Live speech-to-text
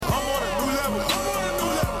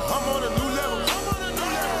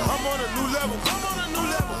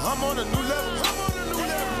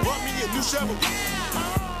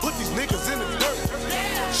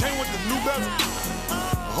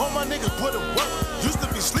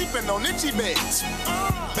niggas sleeping on itchy beds.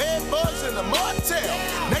 Bed bugs in the motel.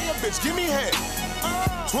 Now your bitch give me head.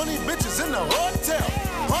 20 bitches in the hotel.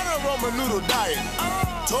 On a Roman noodle diet.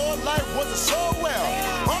 Told life wasn't so well.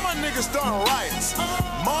 All my niggas starting riots.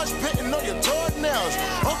 Marsh pitting on your toenails.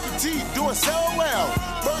 Uncle T doing so well.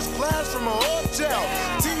 First class from a hotel.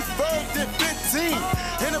 T-Bird did 15.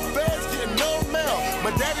 In the feds getting no mail.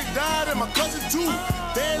 My daddy died and my cousin too.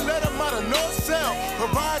 They ain't let him out of no cell.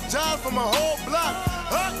 Provide jobs for my whole block.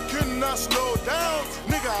 I cannot slow down.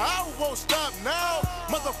 Nigga, I won't stop now.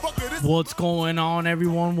 Motherfucker, this... What's going on,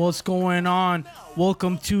 everyone? What's going on?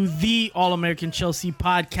 Welcome to the All-American Chelsea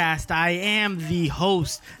podcast. I am the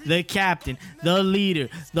host, the captain, the leader,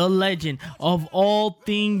 the legend of all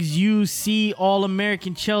things you see,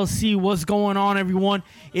 All-American Chelsea. What's going on, everyone?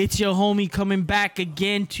 It's your homie coming back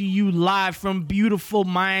again to you live from beautiful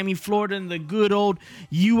Miami, Florida, in the good old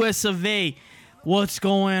US of A. What's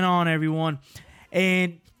going on, everyone?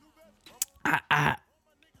 And I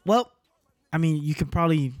mean, you can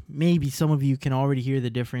probably, maybe some of you can already hear the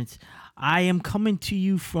difference. I am coming to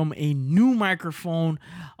you from a new microphone.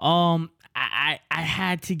 I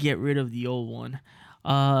had to get rid of the old one.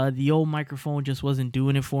 The old microphone just wasn't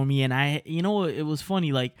doing it for me. And it was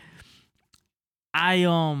funny. Like,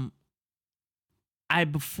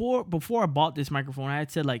 before I bought this microphone, I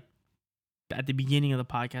had said, like, at the beginning of the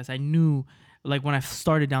podcast, I knew, like, when I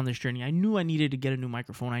started down this journey, I knew I needed to get a new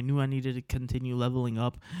microphone. I knew I needed to continue leveling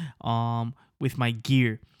up with my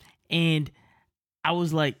gear. And I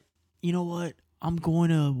was like, you know what? I'm going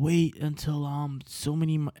to wait until I'm so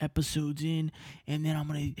many episodes in, and then I'm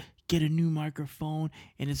going to get a new microphone,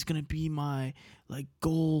 and it's going to be my, like,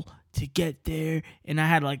 goal to get there. And I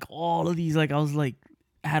had, like, all of these, like, I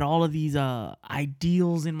had all of these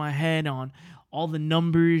ideals in my head on all the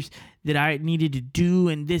numbers that I needed to do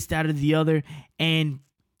and this, that, or the other. And,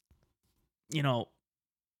 you know,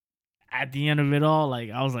 at the end of it all, like,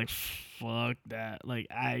 I was like, fuck that. Like,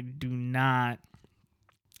 I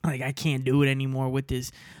can't do it anymore with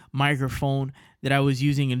this microphone that I was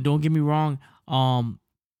using. And don't get me wrong,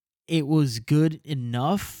 it was good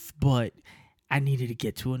enough, but I needed to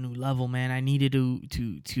get to a new level, man. I needed to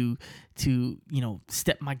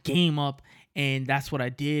step my game up, and that's what I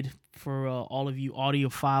did. For all of you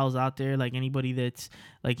audiophiles out there, like anybody that's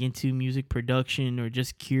like into music production or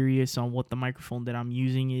just curious on what the microphone that I'm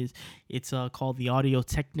using is, it's called the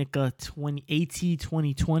Audio-Technica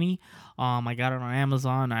AT2020. I got it on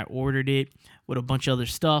Amazon. I ordered it with a bunch of other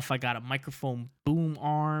stuff. I got a microphone boom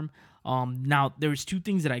arm. Now there's two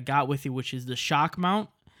things that I got with it, which is the shock mount,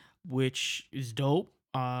 which is dope.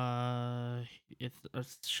 It's a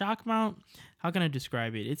shock mount. How can I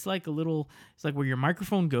describe it? It's like where your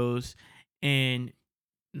microphone goes and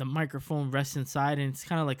the microphone rests inside, and it's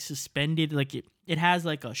kind of like suspended. Like it has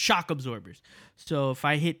like a shock absorbers. So if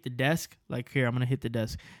I hit the desk, like here, I'm going to hit the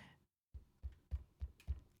desk.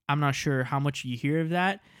 I'm not sure how much you hear of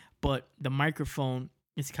that, but the microphone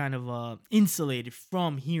is kind of insulated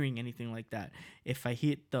from hearing anything like that. If I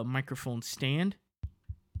hit the microphone stand,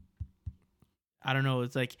 I don't know.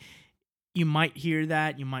 It's like you might hear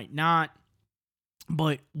that, you might not,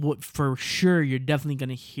 but what for sure you're definitely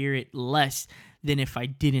gonna hear it less than if I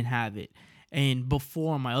didn't have it. And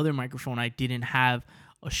before on my other microphone, I didn't have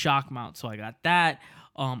a shock mount, so I got that.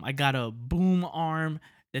 I got a boom arm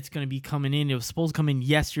that's gonna be coming in. It was supposed to come in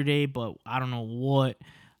yesterday, but I don't know what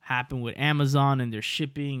happened with Amazon and their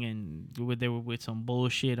shipping, and they were with some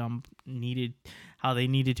bullshit. How they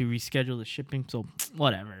needed to reschedule the shipping. So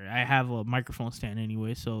whatever. I have a microphone stand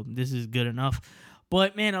anyway, so this is good enough.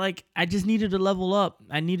 But man, like, I just needed to level up.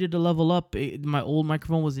 My old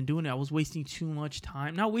microphone wasn't doing it. I was wasting too much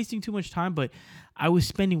time. Not wasting too much time, but I was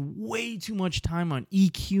spending way too much time on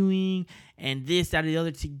EQing and this, that, or the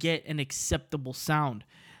other to get an acceptable sound.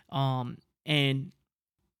 And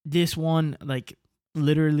this one, like,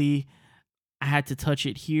 literally, I had to touch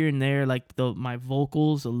it here and there, like my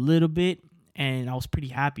vocals a little bit, and I was pretty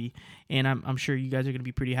happy. And I'm sure you guys are gonna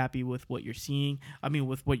be pretty happy with what you're seeing. I mean,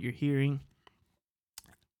 with what you're hearing.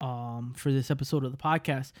 For this episode of the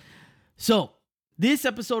podcast. So this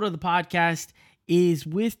episode of the podcast is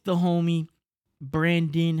with the homie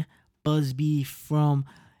Brandon Busby from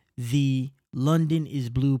the London is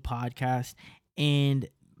Blue podcast, and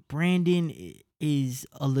Brandon is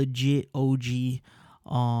a legit OG,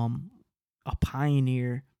 a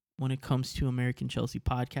pioneer when it comes to American Chelsea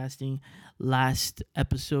podcasting. Last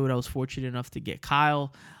episode, I was fortunate enough to get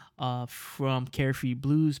Kyle from Carefree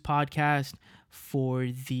Blues podcast for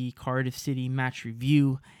the Cardiff City match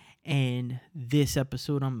review. And this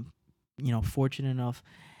episode, I'm fortunate enough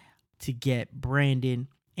to get Brandon,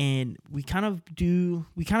 and we kind of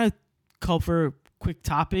cover quick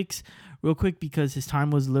topics real quick because his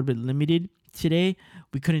time was a little bit limited today.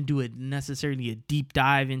 We couldn't do necessarily a deep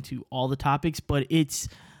dive into all the topics, but it's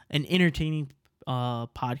an entertaining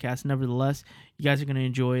podcast nevertheless. You guys are going to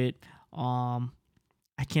enjoy it. I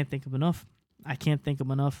can't think of enough. I can't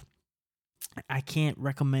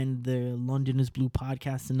recommend the London is Blue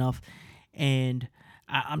podcast enough. And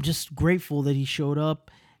I'm just grateful that he showed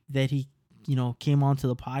up, that he, came onto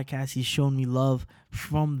the podcast. He's shown me love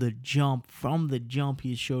from the jump. He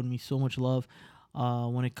has showed me so much love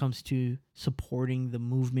when it comes to supporting the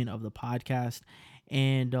movement of the podcast.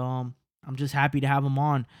 And I'm just happy to have him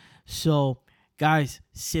on. So, guys,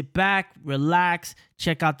 sit back, relax,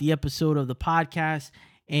 check out the episode of the podcast,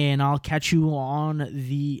 and I'll catch you on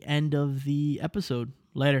the end of the episode.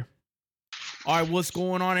 Later. All right, what's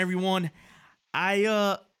going on, everyone?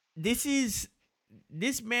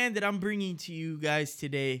 This man that I'm bringing to you guys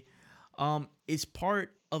today is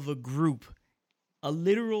part of a group, a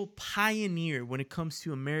literal pioneer when it comes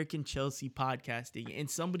to American Chelsea podcasting, and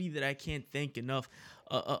somebody that I can't thank enough.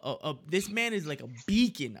 This man is like a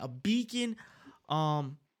beacon,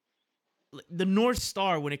 the North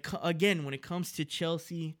Star when it comes to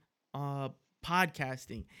Chelsea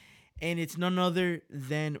podcasting. And it's none other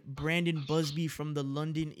than Brandon Busby from the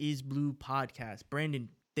London is Blue podcast. Brandon,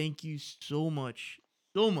 thank you so much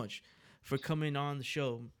for coming on the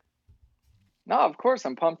show. No, of course,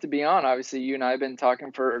 I'm pumped to be on. Obviously, you and I have been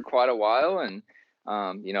talking for quite a while, and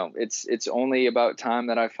it's only about time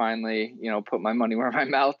that I finally, put my money where my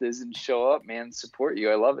mouth is and show up, man, support you.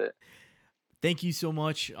 I love it. Thank you so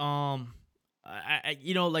much. I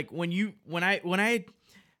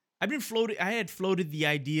had floated the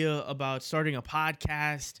idea about starting a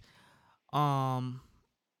podcast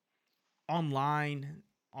online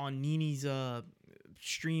on Nini's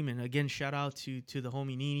stream, and again, shout out to the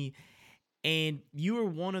homie Nini. And you were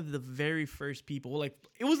one of the very first people. Like,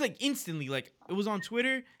 it was like instantly, like it was on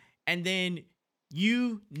Twitter, and then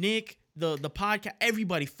you, Nick, the podcast,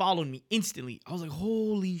 everybody followed me instantly. I was like,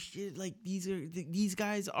 holy shit! Like these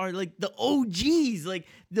guys are like the OGs, like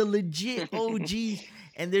the legit OGs,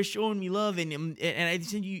 and they're showing me love. And I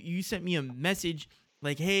sent you sent me a message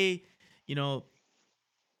like, hey,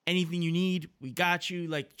 anything you need, we got you.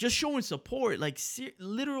 Like, just showing support, like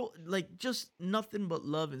literal, like just nothing but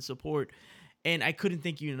love and support. And I couldn't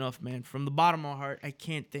thank you enough, man. From the bottom of my heart, I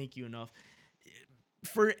can't thank you enough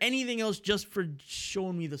for anything else, just for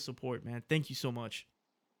showing me the support, man. Thank you so much.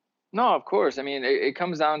 No, of course. I mean, it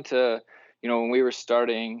comes down to, when we were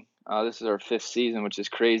starting, this is our 5th season, which is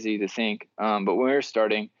crazy to think. But when we were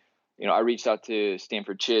starting, I reached out to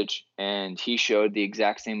Stanford Chich, and he showed the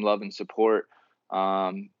exact same love and support,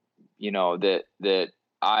 that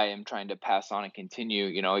I am trying to pass on and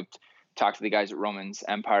continue. Talk to the guys at Roman's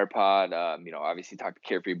Empire Pod, obviously talk to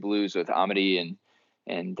Carefree Blues with Amity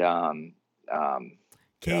and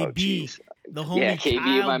KB, the homie KB,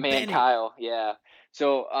 Kyle my man Bennett. Kyle. Yeah.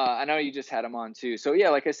 So I know you just had him on too. So yeah,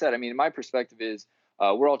 like I said, I mean, my perspective is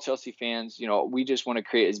we're all Chelsea fans. We just want to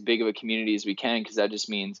create as big of a community as we can, because that just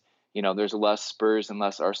means, there's less Spurs and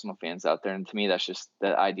less Arsenal fans out there. And to me, that's just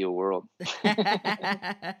the ideal world.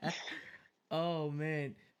 Oh,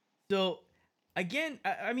 man. So again,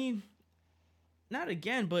 I mean, not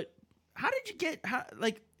again, but how did you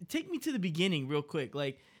take me to the beginning real quick.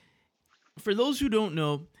 Like, for those who don't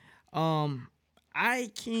know,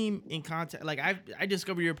 I came in contact, like I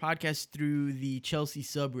discovered your podcast through the Chelsea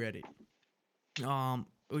subreddit. It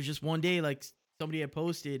was just one day, like somebody had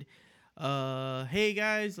posted, hey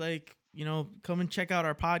guys, like, come and check out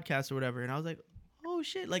our podcast or whatever. And I was like, oh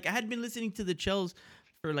shit. Like, I had been listening to the Chels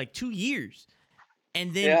for like 2 years.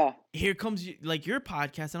 And then here comes like your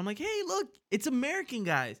podcast, and I'm like, hey, look, it's American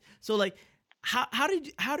guys. So like, how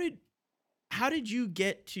did you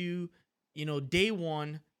get to, day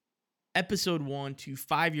one, episode 1 to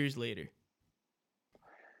 5 years later?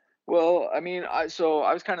 Well, I mean, I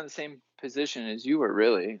was kind of in the same position as you were,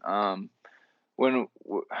 really. When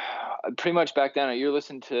pretty much back then, you're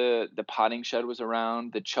listening to the Potting Shed was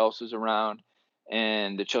around, the Chelsea was around,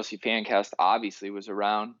 and the Chelsea Fancast obviously was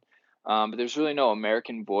around. But there's really no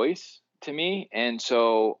American voice to me. And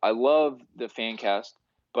so I love the Fancast,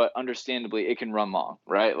 but understandably it can run long,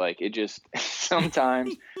 right? Like, it just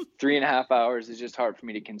sometimes 3.5 hours is just hard for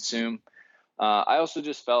me to consume. I also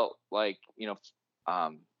just felt like,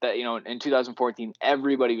 that, in 2014,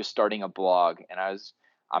 everybody was starting a blog, and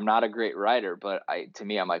I'm not a great writer, but I'm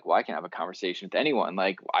like, well, I can have a conversation with anyone.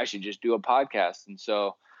 Like, I should just do a podcast. And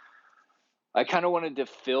so I kind of wanted to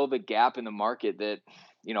fill the gap in the market that,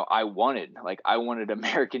 I wanted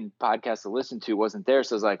American podcasts to listen to, wasn't there.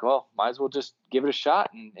 So I was like, well, might as well just give it a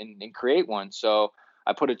shot and create one. So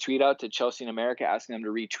I put a tweet out to Chelsea in America asking them to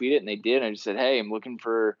retweet it, and they did. And I just said, hey, I'm looking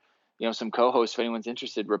for, some co-hosts if anyone's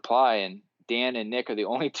interested, reply. And Dan and Nick are the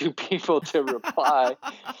only two people to reply.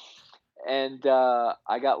 And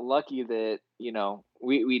I got lucky that,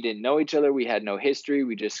 we didn't know each other. We had no history.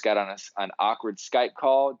 We just got on an awkward Skype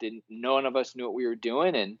call. None of us knew what we were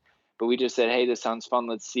doing. But we just said, hey, this sounds fun.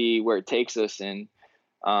 Let's see where it takes us. And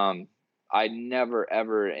I never,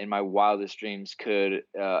 ever in my wildest dreams could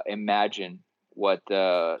imagine what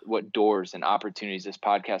doors and opportunities this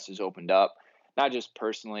podcast has opened up, not just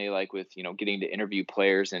personally, like with, getting to interview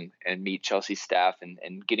players and meet Chelsea staff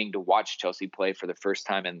and getting to watch Chelsea play for the first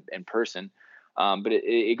time in person. But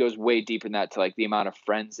it goes way deeper than that, to like the amount of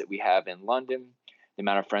friends that we have in London, the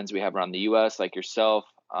amount of friends we have around the US, like yourself.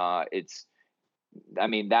 That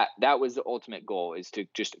was the ultimate goal, is to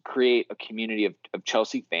just create a community of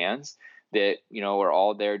Chelsea fans that, are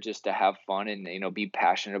all there just to have fun and, be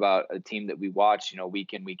passionate about a team that we watch,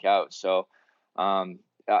 week in, week out. So,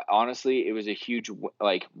 honestly, it was a huge,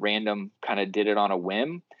 random kind of did it on a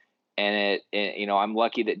whim. And I'm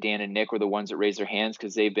lucky that Dan and Nick were the ones that raised their hands,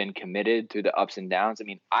 because they've been committed through the ups and downs. I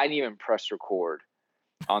mean, I didn't even press record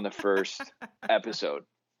on the first episode,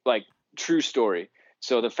 like, true story.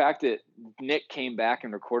 So the fact that Nick came back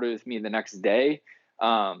and recorded with me the next day,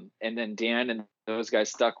 and then Dan and those guys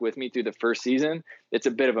stuck with me through the first season, it's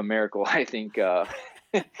a bit of a miracle, I think,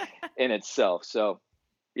 in itself. So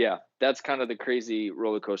yeah, that's kind of the crazy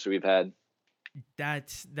roller coaster we've had.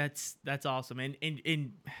 That's awesome. And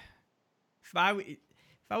if I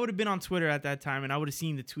would have been on Twitter at that time and I would have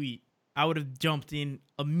seen the tweet, I would have jumped in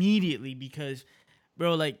immediately, because,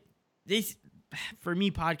 bro, like, this, for me,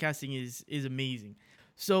 podcasting is amazing.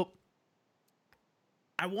 So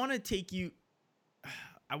I want to take you,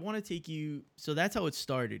 so that's how it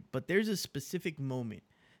started. But there's a specific moment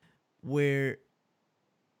where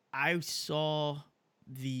I saw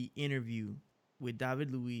the interview with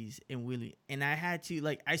David Luiz and Willie, and I had to,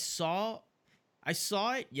 like, I saw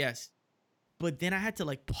it, yes, but then I had to,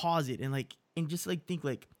 like, pause it and just think,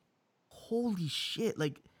 like, holy shit,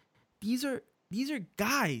 like, these are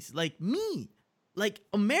guys like me, like,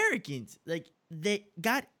 Americans, like, they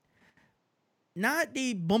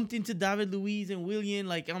bumped into David Luiz and William,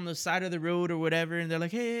 like, on the side of the road or whatever, and they're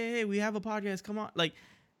like, hey, we have a podcast, come on. Like,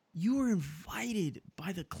 you were invited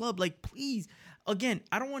by the club. Like, please, again,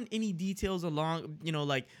 I don't want any details along,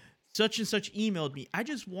 like, such and such emailed me. I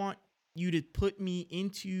just want you to put me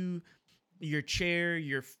into your chair,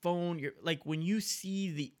 your phone, like, when you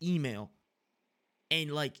see the email,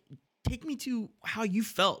 and, like, take me to how you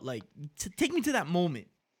felt, like, take me to that moment.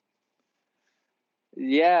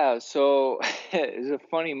 Yeah, so it was a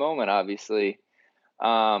funny moment, obviously. We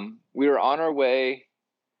were on our way.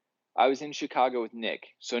 I was in Chicago with Nick.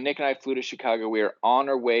 So Nick and I flew to Chicago. We were on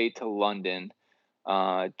our way to London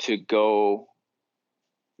to go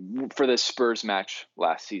for the Spurs match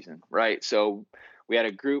last season, right? So we had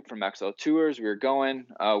a group from XL Tours. We were going.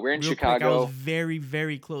 We're in Chicago. Quick, I was very,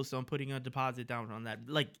 very close on putting a deposit down on that.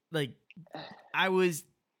 Like I was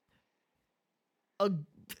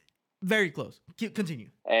very close. Continue.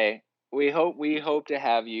 Hey, we hope to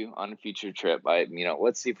have you on a future trip.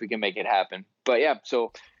 Let's see if we can make it happen. But yeah,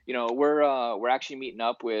 so we're actually meeting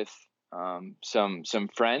up with some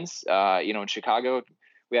friends. In Chicago,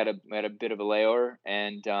 we had a bit of a layover,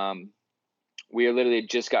 and we are literally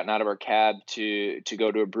just gotten out of our cab to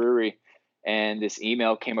go to a brewery, and this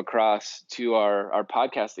email came across to our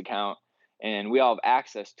podcast account, and we all have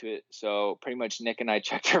access to it. So pretty much Nick and I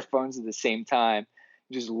checked our phones at the same time,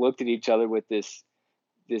 just looked at each other with this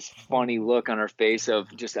funny look on our face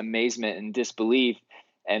of just amazement and disbelief.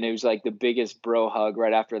 And it was like the biggest bro hug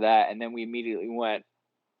right after that. And then we immediately went,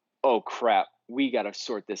 oh crap, we got to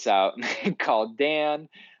sort this out. And called Dan,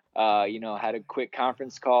 had a quick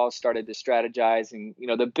conference call, started to strategize. And,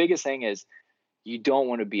 the biggest thing is you don't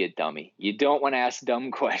want to be a dummy. You don't want to ask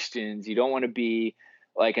dumb questions. You don't want to be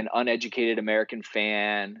like an uneducated American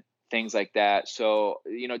fan, things like that. So,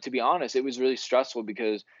 to be honest, it was really stressful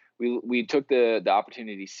because we took the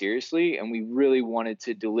opportunity seriously, and we really wanted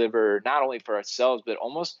to deliver not only for ourselves, but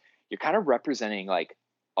almost you're kind of representing like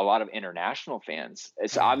a lot of international fans.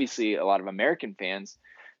 It's obviously a lot of American fans.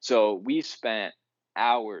 So we spent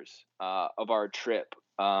hours of our trip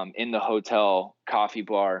in the hotel coffee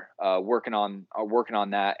bar working on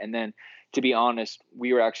that. And then, to be honest,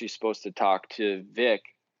 we were actually supposed to talk to Vic,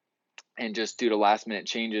 and just due to last minute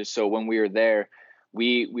changes. So when we were there,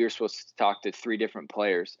 we were supposed to talk to 3 different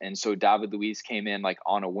players. And so David Luiz came in like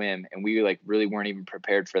on a whim, and we like really weren't even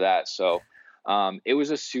prepared for that. So it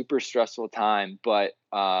was a super stressful time, but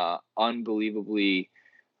unbelievably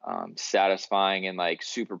satisfying and like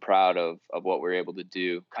super proud of what we're able to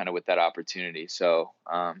do kind of with that opportunity. So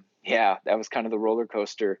yeah, that was kind of the roller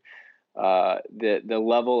coaster. The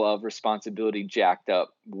level of responsibility jacked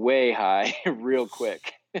up way high real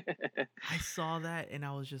quick. I saw that and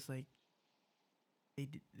I was just like,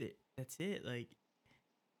 that's it. Like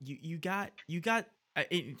you got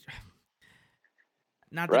it,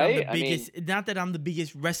 not that I'm the Right? I mean, biggest, not that I'm the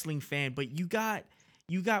biggest wrestling fan, but you got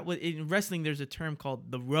what in wrestling there's a term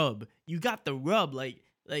called the rub. You got the rub, like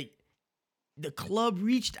the club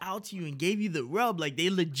reached out to you and gave you the rub, like they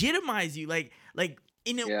legitimize you, like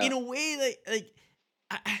in yeah. a way, like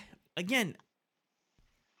again,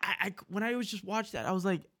 I when I was just watched that, I was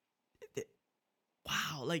like,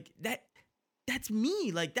 wow, like that's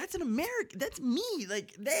me, like that's an American, that's me,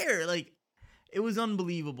 like there, like it was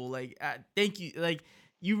unbelievable. Like thank you, like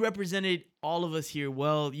you represented all of us here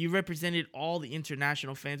well. You represented all the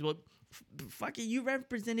international fans well. Fuck it, you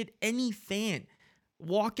represented any fan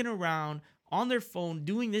walking around on their phone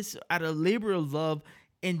doing this out of labor of love,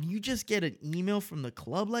 and you just get an email from the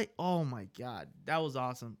club. Like, oh my god, that was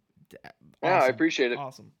awesome. Yeah, I Awesome. appreciate it.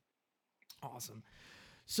 Awesome.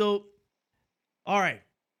 So, all right,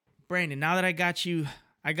 Brandon, now that I got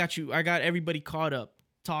everybody caught up.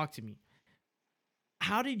 Talk to me.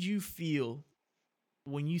 How did you feel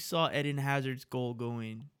when you saw Eden Hazard's goal go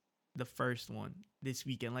in, the first one this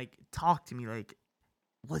weekend? Like, talk to me. Like,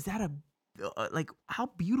 was that like, how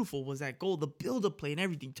beautiful was that goal? The build-up play and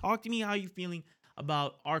everything. Talk to me how you feeling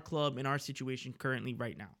about our club and our situation currently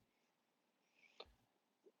right now.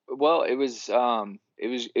 Well, it was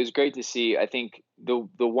great to see. I think the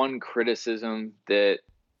one criticism that,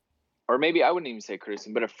 or maybe I wouldn't even say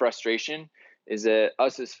criticism, but a frustration, is that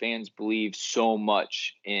us as fans believe so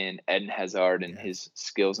much in Eden Hazard and his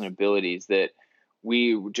skills and abilities that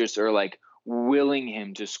we just are like willing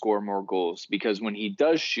him to score more goals, because when he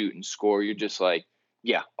does shoot and score, you're just like,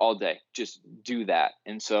 yeah, all day, just do that.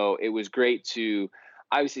 And so it was great to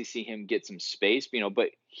obviously see him get some space, but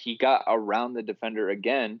he got around the defender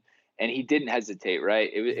again and he didn't hesitate, right?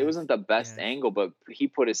 It wasn't the best angle, but he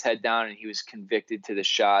put his head down and he was convicted to the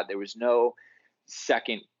shot. There was no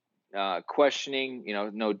second questioning,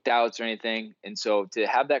 no doubts or anything. And so to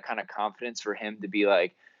have that kind of confidence for him to be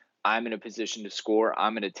like, I'm in a position to score,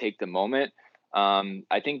 I'm going to take the moment.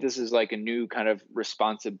 I think this is like a new kind of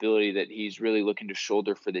responsibility that he's really looking to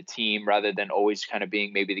shoulder for the team, rather than always kind of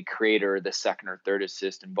being maybe the creator or the second or third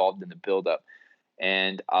assist involved in the buildup.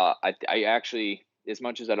 And I actually, as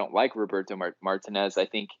much as I don't like Roberto Martinez, I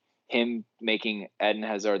think him making Eden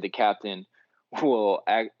Hazard the captain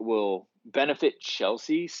will benefit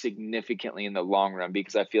Chelsea significantly in the long run,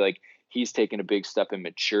 because I feel like he's taken a big step in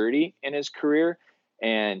maturity in his career.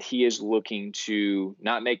 And he is looking to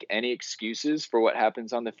not make any excuses for what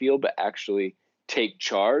happens on the field, but actually take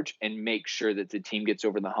charge and make sure that the team gets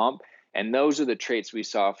over the hump. And those are the traits we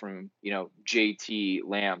saw from, JT,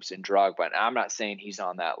 Lamps, and Drogba. And I'm not saying he's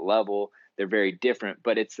on that level. They're very different,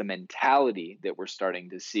 but it's the mentality that we're starting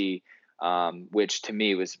to see, which to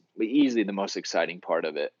me was easily the most exciting part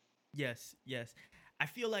of it. Yes. I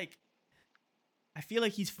feel like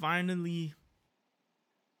he's finally...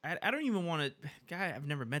 I don't even want to... Guy, I've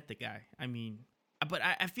never met the guy. I mean... But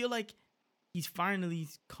I feel like he's finally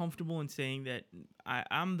comfortable in saying that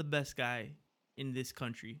I'm the best guy in this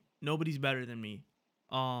country. Nobody's better than me.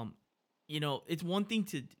 It's one thing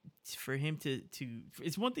for him to...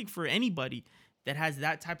 It's one thing for anybody that has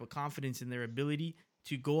that type of confidence in their ability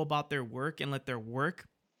to go about their work and let their work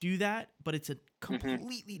do that. But it's a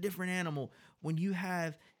completely different animal when you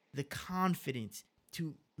have the confidence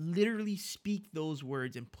to literally speak those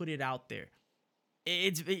words and put it out there.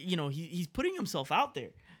 He's putting himself out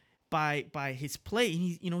there by his play, and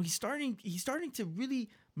he's starting to really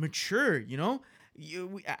mature.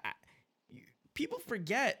 People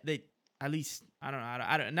forget that, at least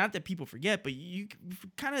I don't not that people forget, but you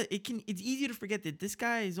kind of it's easy to forget that this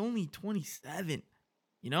guy is only 27.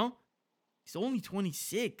 He's only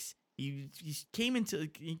 26. He came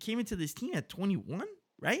into this team at 21,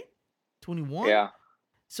 right? 21. Yeah.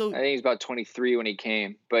 So I think he's about 23 when he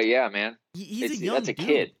came, but yeah, man, he's a young that's a dude.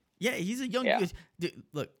 kid. Yeah, he's a young dude.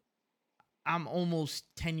 Look, I'm almost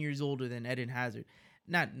 10 years older than Eden Hazard.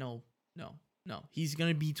 No. He's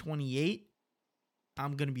gonna be 28.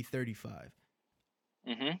 I'm gonna be 35.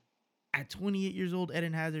 Mm-hmm. At 28 years old,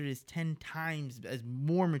 Eden Hazard is 10 times as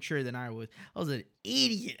more mature than I was. I was an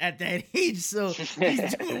idiot at that age, so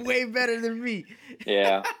he's doing way better than me.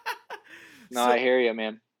 Yeah. No, I hear you,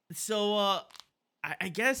 man. So, I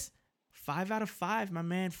guess 5 out of 5, my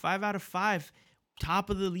man. 5 out of 5,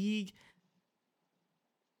 top of the league.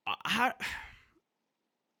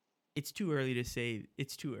 it's too early to say.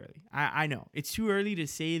 It's too early. I know it's too early to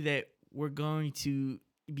say that we're going to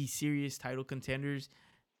be serious title contenders.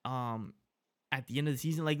 At the end of the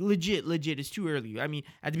season, like legit, it's too early. I mean,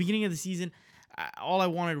 at the beginning of the season, all I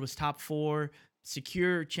wanted was top 4,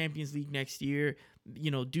 secure Champions League next year.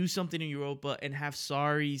 Do something in Europa and have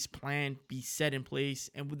Sarri's plan be set in place,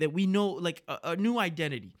 and that we know like a new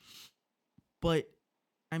identity. But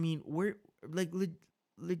I mean, where like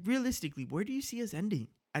realistically, where do you see us ending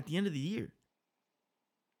at the end of the year?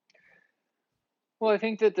 Well, I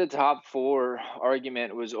think that the top 4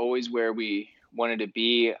 argument was always where we wanted to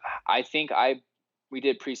be. I think we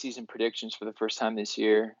did preseason predictions for the first time this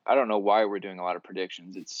year. I don't know why we're doing a lot of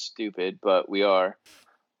predictions. It's stupid, but we are.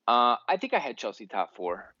 I think I had Chelsea top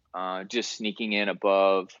 4, just sneaking in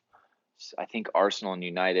above, I think, Arsenal and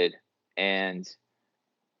United. And,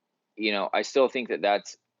 I still think that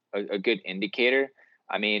that's a good indicator.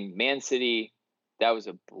 I mean, Man City, that was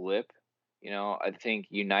a blip. I think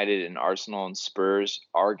United and Arsenal and Spurs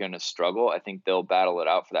are going to struggle. I think they'll battle it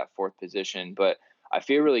out for that 4th position. But I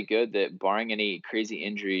feel really good that barring any crazy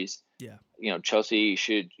injuries, Chelsea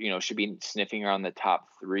should be sniffing around the top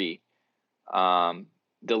 3.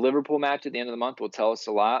 The Liverpool match at the end of the month will tell us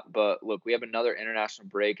a lot. But look, we have another international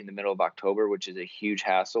break in the middle of October, which is a huge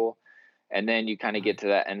hassle. And then you kind of get to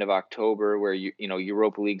that end of October where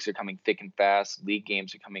Europa Leagues are coming thick and fast. League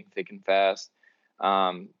games are coming thick and fast.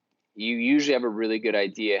 You usually have a really good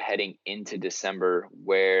idea heading into December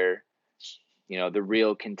where, the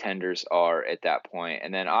real contenders are at that point.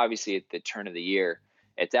 And then obviously at the turn of the year,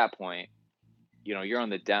 at that point, you're on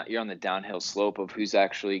the downhill slope of who's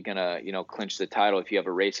actually going to, clinch the title if you have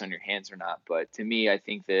a race on your hands or not. But to me, I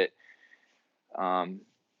think that,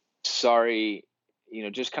 Sarri,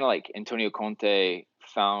 just kind of like Antonio Conte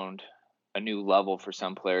found a new level for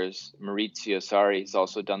some players. Maurizio Sarri has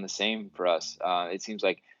also done the same for us. It seems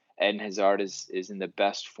like Eden Hazard is in the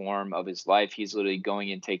best form of his life. He's literally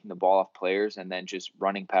going and taking the ball off players and then just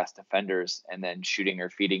running past defenders and then shooting or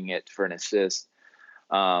feeding it for an assist.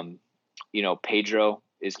 Pedro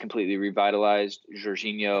is completely revitalized.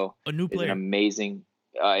 Jorginho, a new player, is an amazing.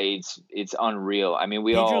 It's unreal. I mean,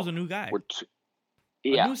 Pedro's a new guy.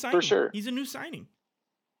 Yeah, for sure. He's a new signing,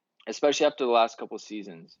 especially after the last couple of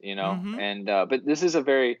seasons, Mm-hmm. And but this is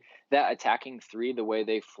that attacking 3, the way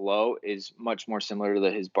they flow is much more similar to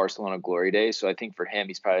his Barcelona glory days. So I think for him,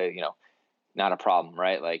 he's probably not a problem,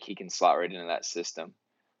 right? Like he can slot right into that system.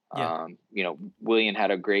 Yeah. Willian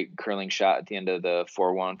had a great curling shot at the end of the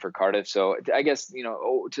 4-1 for Cardiff. So I guess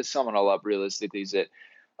to sum it all up, realistically, is that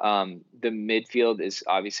the midfield is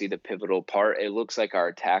obviously the pivotal part. It looks like our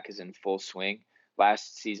attack is in full swing.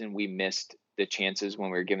 Last season, we missed the chances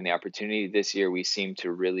when we were given the opportunity. This year, we seem to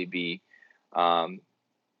really be,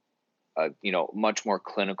 much more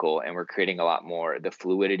clinical, and we're creating a lot more. The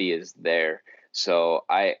fluidity is there. So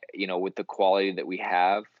with the quality that we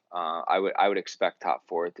have, I would expect top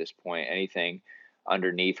 4 at this point. Anything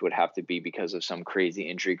underneath would have to be because of some crazy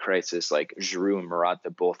injury crisis, like Giroud and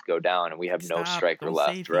Morata both go down, and we have no striker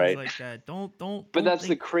left, right? Like that. Don't. But that's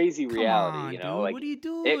the crazy reality, Come on, Like, what are you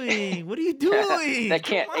doing? What are you doing? It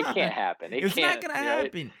can't happen. It's not gonna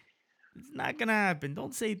happen. It's not gonna happen.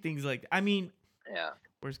 Don't say things like that. I mean, yeah.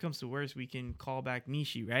 Worst comes to worst, we can call back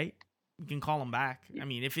Nishi, right? We can call him back. I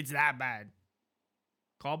mean, if it's that bad,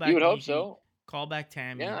 call back. You would Nishi, hope so. Call back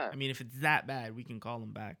Tammy. Yeah. I mean, if it's that bad, we can call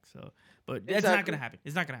him back. So, but that's Exactly. not gonna happen.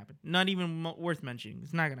 It's not gonna happen. Not even worth mentioning.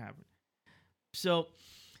 It's not gonna happen. So,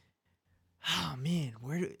 oh man,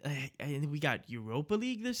 we got Europa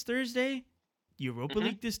League this Thursday.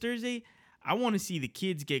 League this Thursday. I want to see the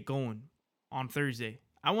kids get going on Thursday.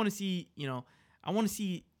 I want to see,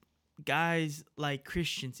 guys like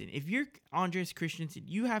Christensen. If you're Andres Christensen,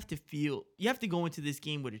 you have to go into this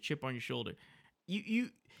game with a chip on your shoulder.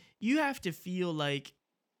 You have to feel like,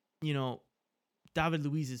 David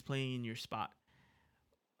Luiz is playing in your spot.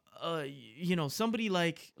 Somebody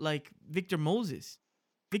like Victor Moses.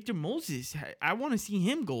 Victor Moses, I want to see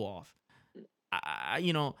him go off.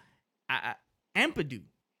 Ampadu,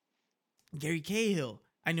 Gary Cahill.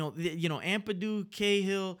 I know, Ampadu,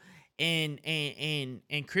 Cahill, and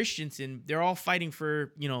Christensen. They're all fighting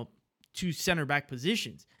for 2 center back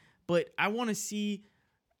positions. But I want to see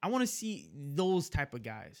those type of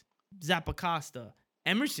guys. Zappacosta,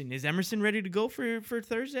 Emerson. Is Emerson ready to go for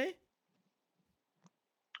Thursday?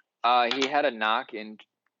 He had a knock, and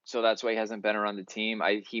so that's why he hasn't been around the team.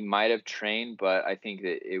 He might have trained, but I think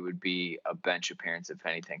that it would be a bench appearance if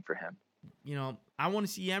anything for him. I want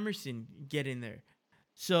to see Emerson get in there.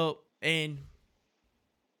 So, and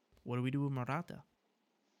what do we do with Morata?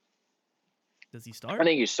 Does he start? I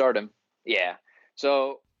think you start him. Yeah.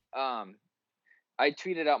 So, I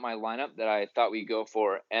tweeted out my lineup that I thought we'd go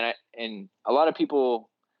for, and a lot of people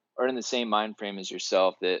are in the same mind frame as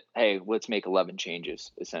yourself that, hey, let's make 11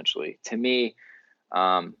 changes. Essentially, to me,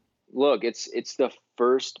 look, it's the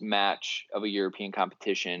first match of a European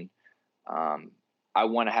competition. I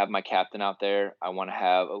want to have my captain out there. I want to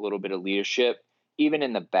have a little bit of leadership, even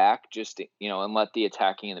in the back, just to, and let the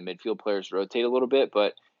attacking and the midfield players rotate a little bit.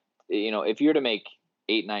 But if you're to make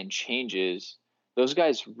 8-9 changes, those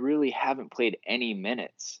guys really haven't played any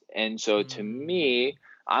minutes. And so to me,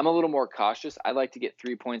 I'm a little more cautious. I like to get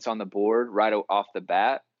 3 points on the board right off the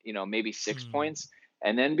bat, maybe 6 points,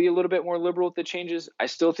 and then be a little bit more liberal with the changes. I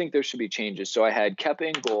still think there should be changes. So I had Kepa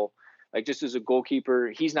in goal, like just as a goalkeeper.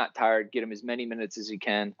 He's not tired. Get him as many minutes as he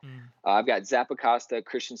can. I've got Zappacosta,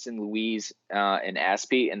 Christensen, Luiz, and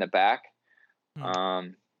Aspi in the back.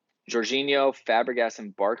 Jorginho, Fabregas,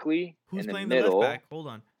 and Barkley in the middle. Left back? Hold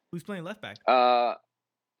on. Who's playing left back?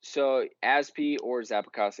 So Aspi or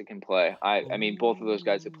Zappacosta can play. I mean, both of those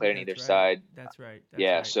guys have played on either side. That's right.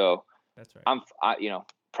 So that's right.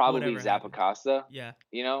 Probably Whatever Zappacosta. Yeah.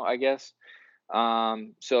 I guess.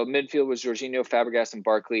 So midfield was Jorginho, Fabregas, and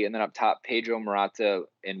Barkley, and then up top Pedro, Morata,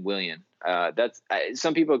 and Willian.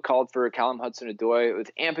 Some people called for Callum Hudson-Odoi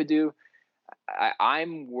with Ampadu.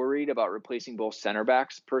 I'm worried about replacing both center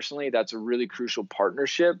backs. Personally, that's a really crucial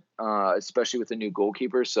partnership, especially with a new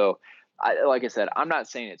goalkeeper. So, like I said, I'm not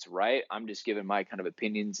saying it's right. I'm just giving my kind of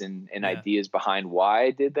opinions and ideas behind why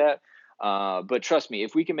I did that. But trust me,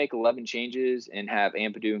 if we can make 11 changes and have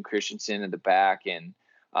Ampadu and Christensen in the back, and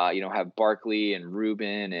have Barkley and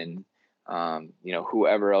Ruben and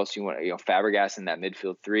whoever else you want, Fabregas in that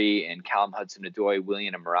midfield three, and Callum Hudson-Odoi,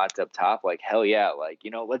 Willian, and Morata up top, like hell yeah,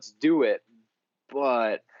 let's do it.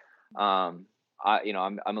 But I'm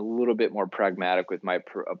a little bit more pragmatic with my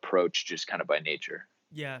approach, just kind of by nature.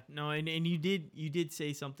 Yeah, no, and you did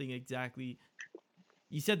say something exactly.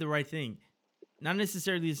 You said the right thing. Not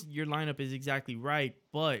necessarily your lineup is exactly right,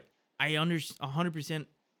 but I 100%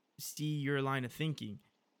 see your line of thinking.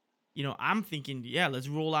 I'm thinking, yeah, let's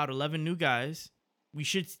roll out 11 new guys. We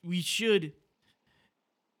should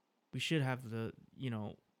have the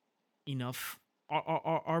enough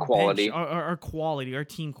our quality, bench, our quality, our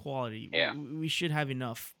team quality. Yeah, we should have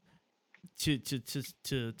enough to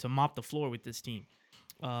mop the floor with this team.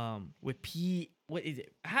 With what is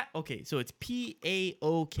it? Okay, so it's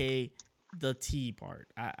PAOK, the T part.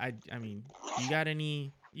 I mean, you got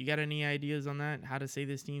any ideas on that? How to say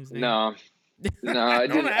this team's name? No, I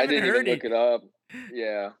didn't even look it up.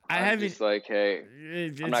 Yeah, I'm just like, hey,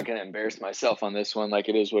 I'm not gonna embarrass myself on this one. Like,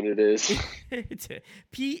 it is what it is. It's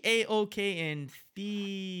PAOK and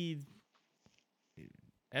the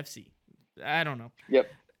FC. I don't know.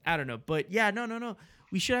 Yep. I don't know, but yeah, no.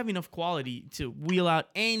 We should have enough quality to wheel out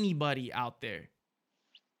anybody out there,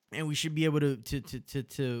 and we should be able to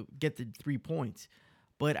get the 3 points.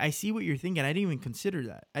 But I see what you're thinking. I didn't even consider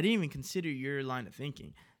that. I didn't even consider your line of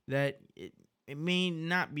thinking that it may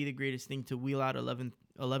not be the greatest thing to wheel out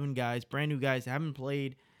 11 guys, brand new guys that haven't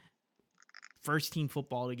played first team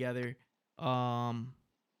football together, in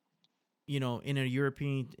a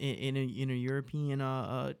European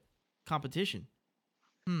competition.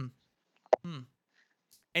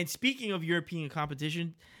 And speaking of European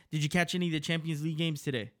competition, did you catch any of the Champions League games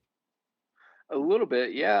today? A little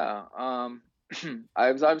bit, yeah.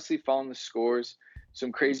 I was obviously following the scores.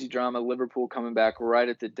 Some crazy drama. Liverpool coming back right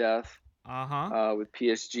at the death. With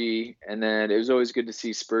PSG, and then it was always good to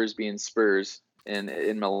see Spurs being Spurs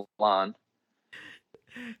in Milan.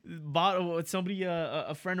 Somebody,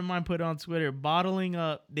 a friend of mine put on Twitter,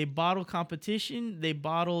 they bottle competition, they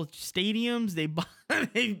bottle stadiums, they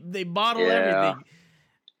bottle everything.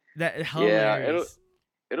 That hilarious. Yeah,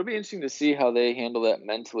 it'll be interesting to see how they handle that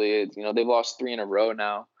mentally. They've lost 3 in a row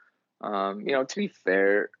now. To be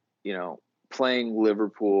fair, playing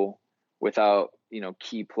Liverpool without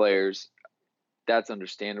key players, that's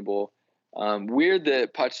understandable. Weird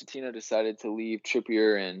that Pochettino decided to leave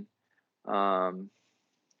Trippier and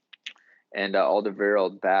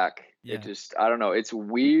Alderweireld back. Yeah. It just, I don't know. It's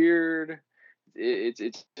weird.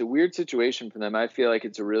 It's a weird situation for them. I feel like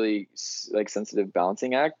it's a really sensitive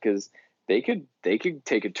balancing act, because they could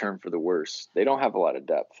take a turn for the worse. They don't have a lot of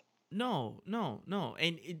depth. No.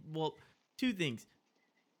 And two things.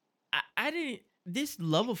 I didn't. This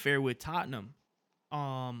love affair with Tottenham,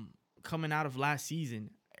 coming out of last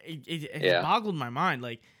season, it boggled my mind.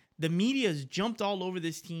 Like, the media's jumped all over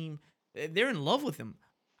this team. They're in love with him.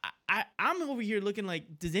 I'm over here looking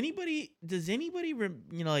like, does everybody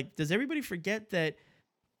forget that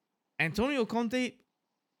Antonio Conte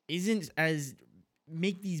isn't as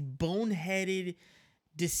make these boneheaded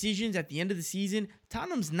decisions at the end of the season,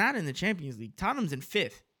 Tottenham's not in the Champions League. Tottenham's in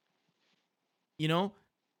 5th. You know,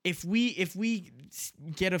 if we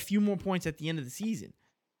get a few more points at the end of the season.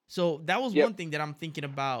 So that was one thing that I'm thinking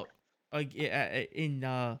about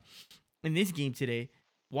in this game today.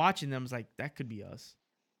 Watching them, I was like, that could be us.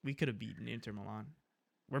 We could have beaten Inter Milan.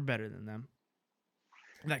 We're better than them.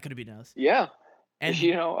 That could have been us. Yeah. And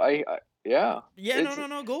yeah. Yeah,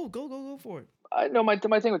 no. Go for it. I know my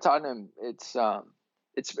thing with Tottenham, it's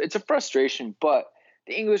a frustration, but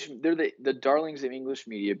the English, they're the darlings of English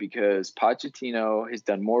media because Pochettino has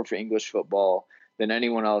done more for English football than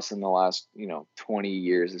anyone else in the last, 20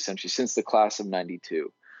 years, essentially, since the class of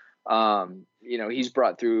 92. He's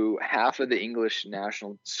brought through half of the English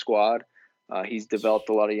national squad. He's developed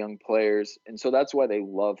a lot of young players, and so that's why they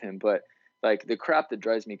love him. But like the crap that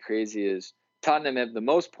drives me crazy is Tottenham have the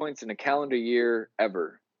most points in a calendar year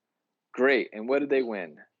ever. Great. And what did they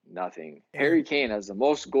win? Nothing. Harry Kane has the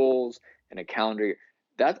most goals in a calendar year.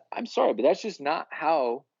 I'm sorry, but that's just not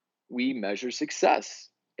how we measure success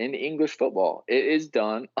in English football. It is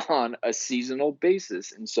done on a seasonal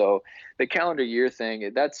basis. And so the calendar year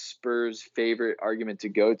thing, that's Spurs' favorite argument to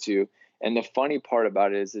go to. And the funny part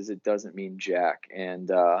about it is it doesn't mean jack.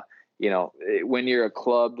 And, when you're a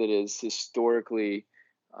club that is historically,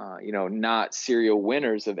 not serial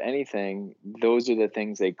winners of anything, those are the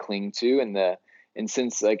things they cling to. And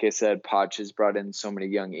since, like I said, Poch has brought in so many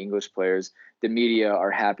young English players, the media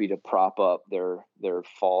are happy to prop up their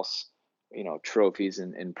false, trophies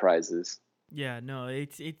and prizes. Yeah, no,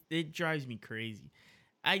 it drives me crazy.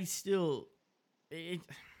 It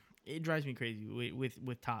drives me crazy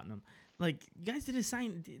with Tottenham. Like, guys didn't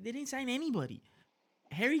sign anybody.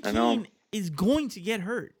 Harry Kane is going to get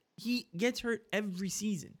hurt. He gets hurt every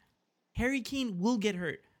season. Harry Kane will get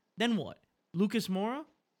hurt. Then what? Lucas Moura?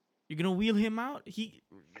 You're gonna wheel him out? He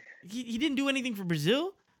didn't do anything for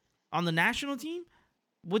Brazil on the national team.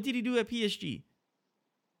 What did he do at PSG?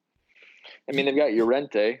 I mean, they've got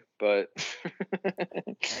Llorente, but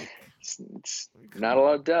it's not a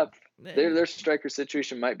lot of depth. Their striker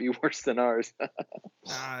situation might be worse than ours.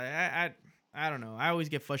 I don't know. I always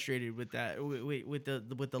get frustrated with that, with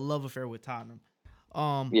the love affair with Tottenham.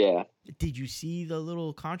 Yeah. Did you see the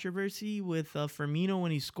little controversy with Firmino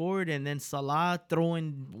when he scored, and then Salah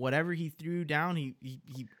throwing whatever he threw down?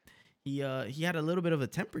 He had a little bit of a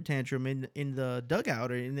temper tantrum in the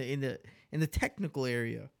dugout or in the technical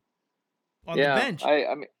area on the bench.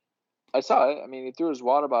 I mean, I saw it. I mean, he threw his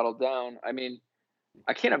water bottle down. I mean,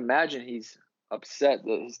 I can't imagine he's upset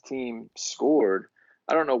that his team scored.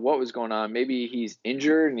 I don't know what was going on. Maybe he's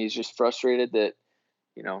injured and he's just frustrated that,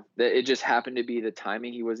 that it just happened to be the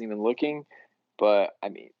timing. He wasn't even looking. But, I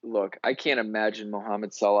mean, look, I can't imagine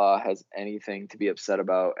Mohamed Salah has anything to be upset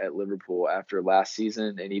about at Liverpool after last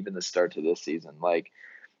season and even the start to this season. Like,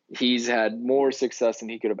 he's had more success than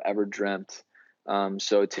he could have ever dreamt.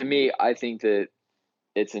 So to me, I think that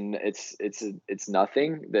it's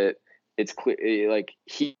nothing, that it's clear, like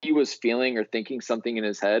he was feeling or thinking something in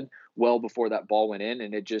his head well before that ball went in,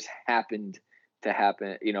 and it just happened to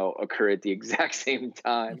happen, occur at the exact same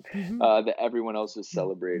time that everyone else was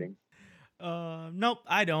celebrating. Nope,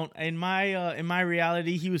 I don't. In my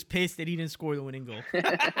reality, he was pissed that he didn't score the winning goal.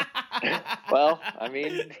 Well, I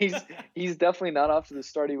mean, he's definitely not off to the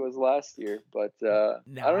start he was last year, but I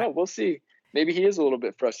don't know. We'll see. Maybe he is a little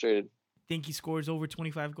bit frustrated. Think he scores over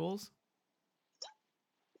 25 goals?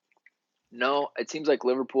 No, it seems like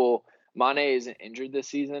Liverpool, Mane isn't injured this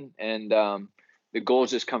season, and the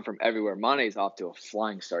goals just come from everywhere. Mane's off to a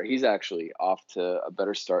flying start. He's actually off to a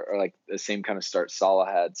better start, or like the same kind of start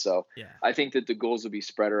Salah had. So yeah. I think that the goals will be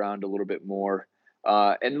spread around a little bit more.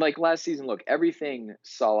 And like last season, look, everything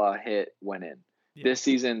Salah hit went in. Yeah. This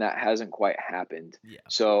season, that hasn't quite happened. Yeah.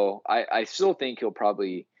 So I still think he'll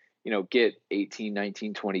probably, get 18,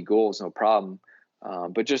 19, 20 goals, no problem.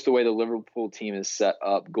 But just the way the Liverpool team is set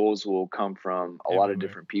up, goals will come from a lot of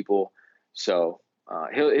different people. So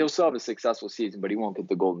he'll still have a successful season, but he won't get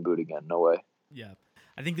the Golden Boot again. No way. Yeah,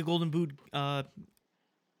 I think the Golden Boot,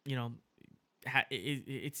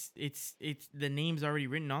 it's the name's already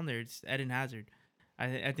written on there. It's Eden Hazard.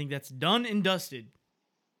 I think that's done and dusted.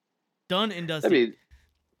 Done and dusted. I mean,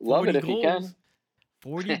 love it if he can.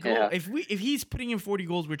 40 goals. Yeah. If he's putting in 40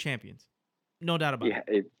 goals, we're champions. No doubt about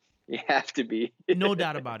it. You have to be. No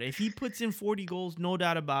doubt about it. If he puts in 40 goals, no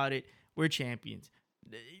doubt about it, we're champions.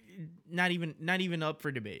 Not even up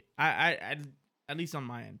for debate. I at least on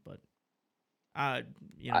my end, but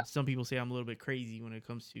some people say I'm a little bit crazy when it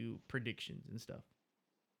comes to predictions and stuff.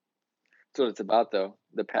 That's what it's about, though.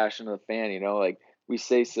 The passion of the fan, like we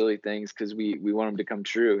say silly things because we want them to come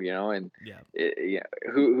true, and Yeah. yeah,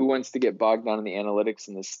 who wants to get bogged down in the analytics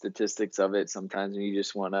and the statistics of it sometimes when you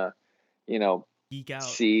just want to, you know, Geek out.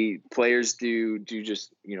 see players do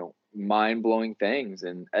just, mind blowing things.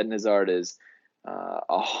 And Eden Hazard is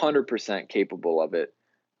 100% capable of it.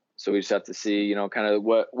 So we just have to see, kind of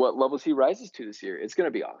what levels he rises to this year. It's going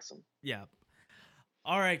to be awesome. Yeah.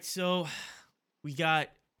 All right, so we got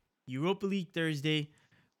Europa League Thursday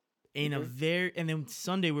in a and then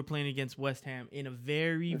Sunday we're playing against West Ham in a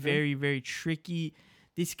very, very, very tricky.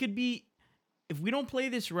 This could be, if we don't play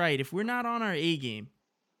this right, if we're not on our A game,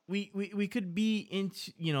 we could be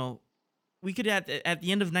into, we could at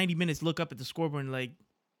the end of 90 minutes look up at the scoreboard and like,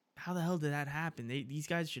 how the hell did that happen? These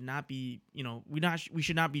guys should not be, we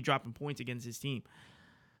should not be dropping points against this team.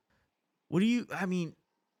 How do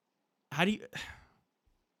you?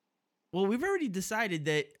 Well, we've already decided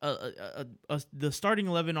that the starting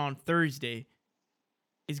 11 on Thursday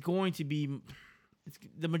is going to be,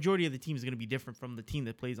 the majority of the team is going to be different from the team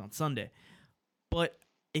that plays on Sunday. But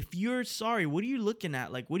if you're sorry, what are you looking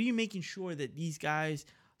at? Like, what are you making sure that these guys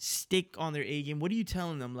stick on their A game? What are you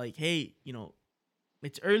telling them? Like, hey,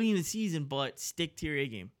 it's early in the season, but stick to your A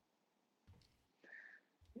game.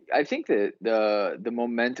 I think that the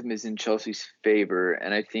momentum is in Chelsea's favor,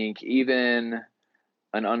 and I think even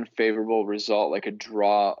an unfavorable result like a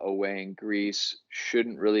draw away in Greece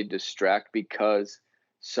shouldn't really distract because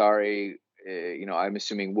I'm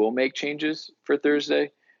assuming we'll make changes for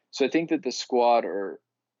Thursday. So I think that the squad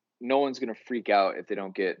no one's going to freak out if they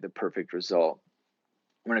don't get the perfect result.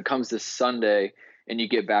 When it comes to Sunday and you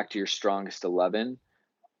get back to your strongest 11,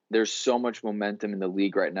 there's so much momentum in the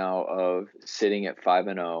league right now of sitting at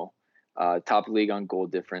 5-0, top league on goal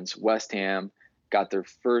difference. West Ham got their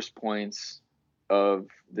first points of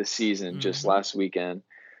the season just last weekend.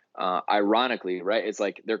 Ironically, right? It's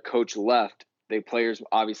like their coach left. The players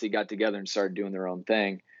obviously got together and started doing their own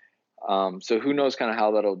thing. So who knows kind of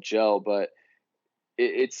how that'll gel, but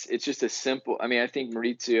it's just a simple. I mean, I think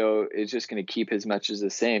Maurizio is just going to keep his matches the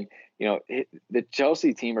same. The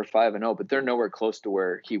Chelsea team are 5-0, but they're nowhere close to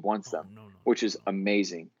where he wants them, which is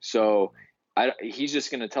amazing. So he's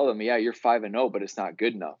just going to tell them, yeah, you're 5-0, but it's not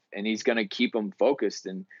good enough. And he's going to keep them focused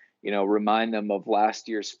and, remind them of last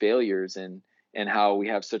year's failures and how we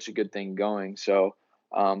have such a good thing going. So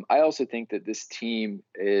I also think that this team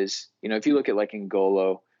is, if you look at like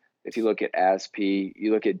N'Golo, if you look at Aspi,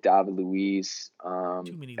 you look at David Luiz,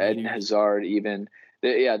 Eden Hazard, even,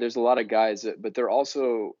 there's a lot of guys, but they're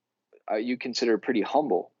also, you consider pretty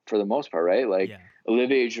humble for the most part, right? Like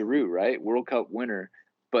Olivier Giroud, right? World Cup winner,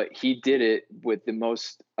 but he did it with the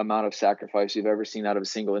most amount of sacrifice you've ever seen out of a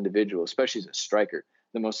single individual, especially as a striker,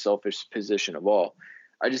 the most selfish position of all.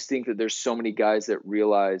 I just think that there's so many guys that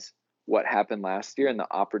realize what happened last year and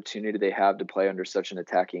the opportunity they have to play under such an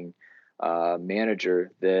attacking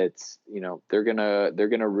manager that, they're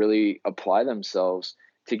gonna really apply themselves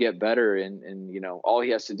to get better. And all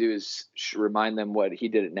he has to do is remind them what he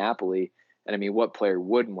did at Napoli. And I mean, what player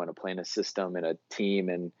wouldn't want to play in a system and a team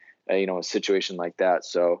and, a situation like that.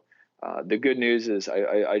 So the good news is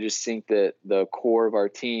I just think that the core of our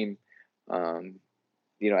team,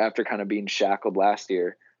 after kind of being shackled last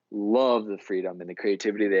year, love the freedom and the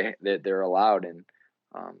creativity that they're allowed. And,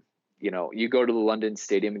 you go to the London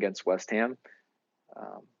Stadium against West Ham,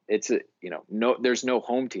 there's no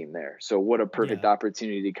home team there. So what a perfect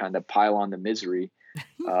opportunity to kind of pile on the misery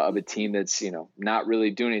of a team that's, not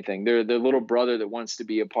really doing anything. They're the little brother that wants to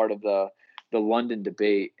be a part of the London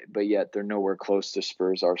debate, but yet they're nowhere close to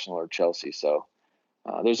Spurs, Arsenal, or Chelsea. So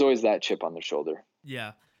there's always that chip on their shoulder.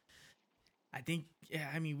 Yeah. I think,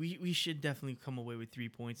 we should definitely come away with 3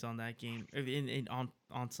 points on that game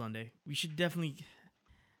on Sunday. We should definitely.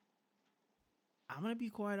 I'm gonna be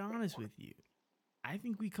quite honest with you. I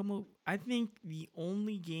think the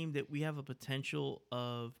only game that we have a potential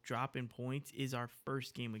of dropping points is our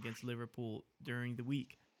first game against Liverpool during the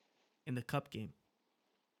week in the cup game.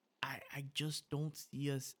 I just don't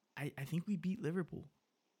see us. I think we beat Liverpool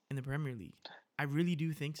in the Premier League. I really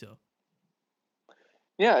do think so.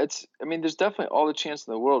 Yeah, there's definitely all the chance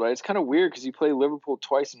in the world, right? It's kind of weird because you play Liverpool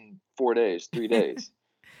twice in 3 days. But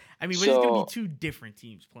it's going to be two different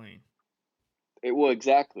teams playing.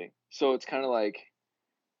 Exactly. So it's kind of like,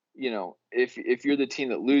 if you're the team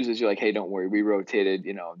that loses, you're like, hey, don't worry, we rotated.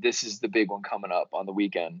 This is the big one coming up on the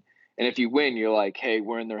weekend. And if you win, you're like, hey,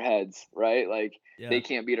 we're in their heads, right? Like they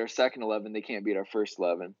can't beat our second 11, they can't beat our first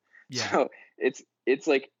 11. Yeah. So it's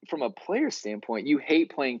like from a player standpoint, you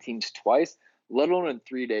hate playing teams twice, let alone in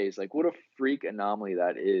 3 days. Like what a freak anomaly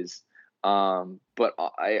that is. But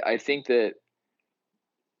I think that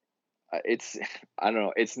I don't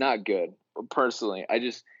know, it's not good. personally. I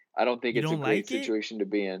don't think You it's a don't great like it? situation to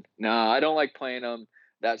be in. No, I don't like playing them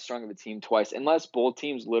that strong of a team twice, unless both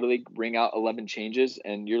teams literally ring out 11 changes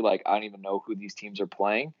and you're like, I don't even know who these teams are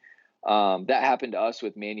playing. That happened to us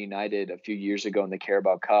with Man United a few years ago in the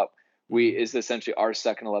Carabao Cup. Is essentially our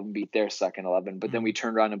second 11 beat their second 11, but then we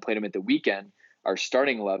turned around and played them at the weekend, our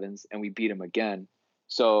starting 11s, and we beat them again.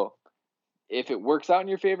 So if it works out in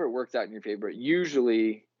your favor, it works out in your favor.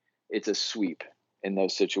 Usually it's a sweep in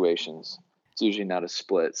those situations. It's usually not a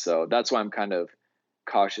split. So that's why I'm kind of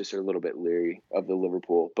cautious or a little bit leery of the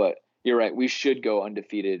Liverpool. But you're right. We should go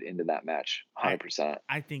undefeated into that match. 100%.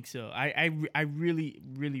 I think so. I really,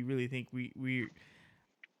 really, really think we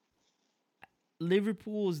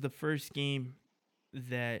Liverpool is the first game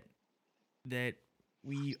that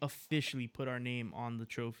we officially put our name on the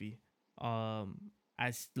trophy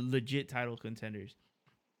as the legit title contenders.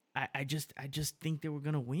 I just think that we're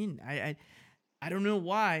gonna win. I don't know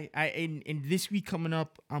why. In this week coming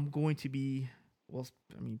up, I'm going to be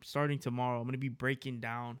starting tomorrow. I'm gonna be breaking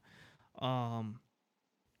down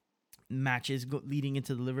matches leading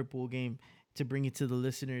into the Liverpool game to bring it to the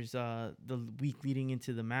listeners the week leading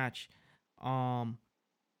into the match.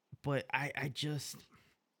 But I just,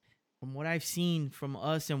 from what I've seen from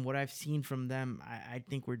us and what I've seen from them, I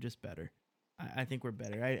think we're just better. I think we're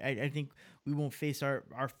better. I think we won't face our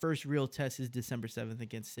first real test is December 7th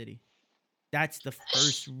against City. That's the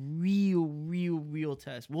first real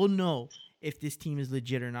test. We'll know if this team is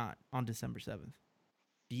legit or not on December 7th.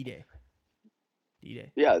 D-Day.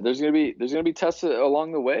 Yeah, there's gonna be tests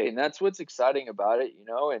along the way, and that's what's exciting about it,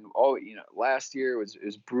 And last year it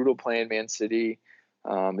was brutal playing Man City.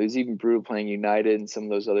 It was even brutal playing United and some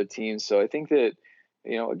of those other teams. So I think that,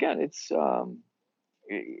 again, it's I'm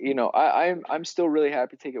still really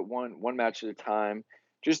happy to take it one match at a time.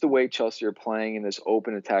 Just the way Chelsea are playing in this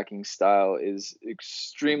open attacking style is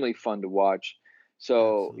extremely fun to watch.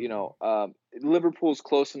 So, Liverpool's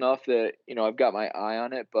close enough that, I've got my eye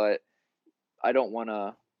on it, but I don't want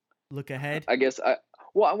to look ahead. I guess I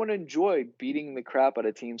want to enjoy beating the crap out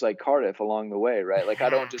of teams like Cardiff along the way, right? Like,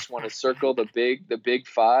 I don't just want to circle the big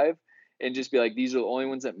five and just be like, these are the only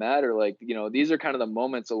ones that matter. Like, these are kind of the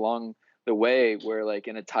moments along the way where, like,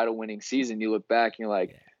 in a title winning season, you look back and you're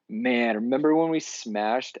like, man, remember when we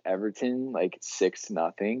smashed Everton like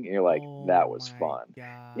 6-0? And you're like, that was fun.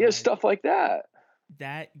 God. Stuff like that.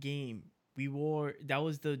 That game that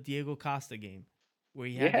was the Diego Costa game where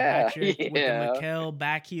he had the hat trick with the Mikel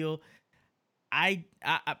back heel. I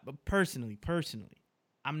personally,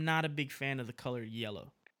 I'm not a big fan of the color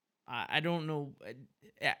yellow. I don't know.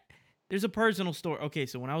 There's a personal story. Okay,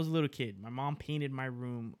 so when I was a little kid, my mom painted my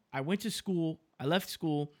room. I went to school. I left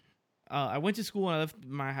school. I went to school and I left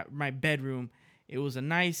my bedroom. It was a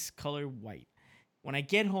nice color white. When I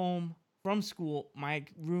get home from school, my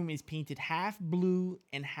room is painted half blue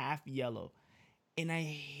and half yellow. And I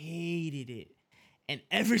hated it. And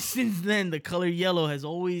ever since then, the color yellow has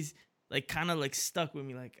always kind of stuck with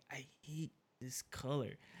me. Like, I hate this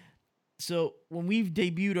color. So when we've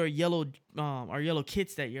debuted our yellow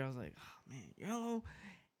kits that year, I was like, oh man, yellow.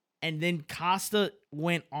 And then Costa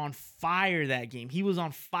went on fire that game. He was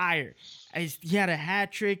on fire. He had a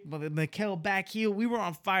hat trick, but Mikel back heel. We were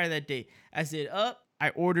on fire that day. I said, I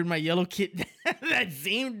ordered my yellow kit that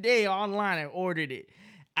same day online. I ordered it.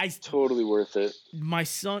 Totally worth it.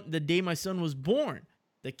 The day my son was born,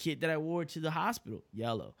 the kit that I wore to the hospital,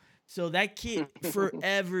 yellow. So that kit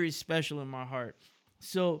forever is special in my heart.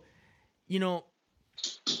 So, you're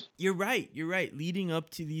right. Leading up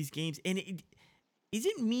to these games, and is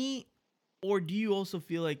it me, or do you also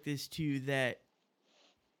feel like this too, that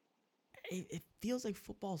it feels like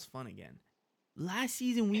football's fun again? Last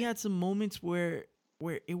season, we had some moments where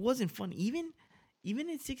it wasn't fun, even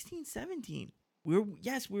in 16-17.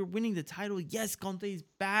 We're winning the title. Yes, Conte's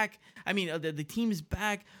back. I mean, the team is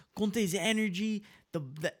back. Conte's energy.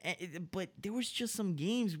 But there was just some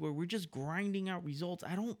games where we're just grinding out results.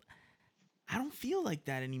 I don't feel like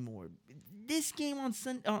that anymore. This game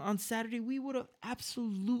on Saturday, we would have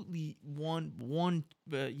absolutely won.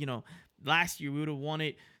 Last year we would have won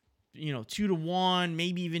it. 2-1,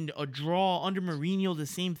 maybe even a draw under Mourinho. The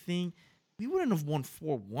same thing. We wouldn't have won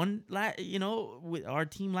 4-1, with our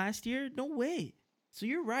team last year. No way. So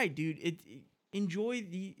you're right, dude. Enjoy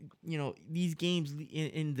these games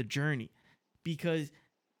in the journey, because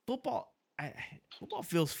football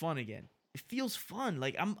feels fun again. It feels fun.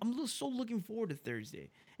 Like, I'm so looking forward to Thursday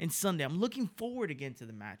and Sunday. I'm looking forward again to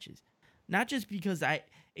the matches, not just because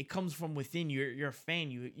it comes from within. You're a fan.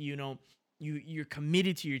 You're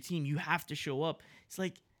committed to your team. You have to show up. It's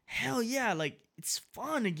like, hell yeah, like, it's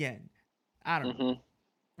fun again. I don't know.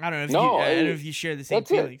 I don't know if you share the same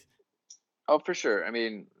feelings. Oh, for sure. I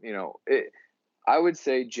mean, I would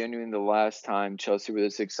say genuinely the last time Chelsea was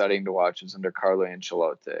this exciting to watch was under Carlo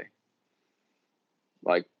Ancelotti.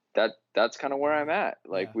 Like that's kind of where I'm at.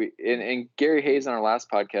 Like and Gary Hayes on our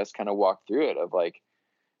last podcast kind of walked through it of like,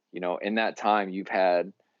 in that time you've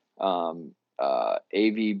had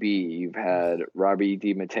AVB, you've had Robbie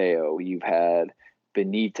Di Matteo, you've had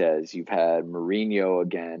Benitez, you've had Mourinho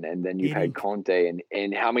again, and then you've had Conte,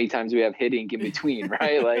 and how many times do we have Hiddink in between,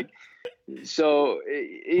 right? Like, so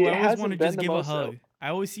it I always want to been just give a hug. I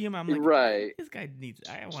always see him, I'm like, right, this guy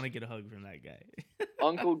I want to get a hug from that guy.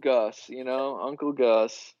 Uncle Gus, Uncle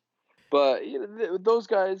Gus. But those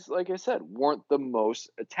guys, like I said, weren't the most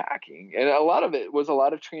attacking, and a lot of it was a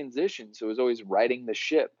lot of transition. So it was always riding the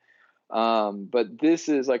ship. But this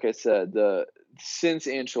is, like I said, since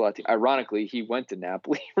Ancelotti, ironically, he went to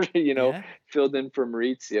Napoli, filled in for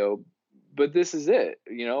Maurizio. But this is it,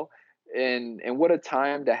 and what a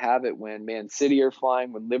time to have it when Man City are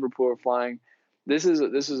flying, when Liverpool are flying. This is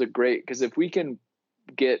a great, because if we can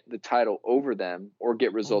get the title over them or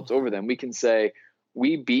get results over them, we can say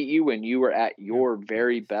we beat you when you were at your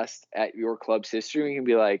very best at your club's history. We can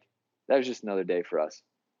be like, that was just another day for us.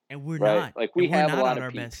 And we're right? not. Like we have a lot of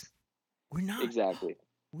our peaks. best. We're not. Exactly.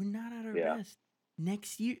 We're not at our best.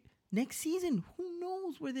 Next season, who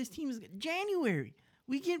knows where this team is? January.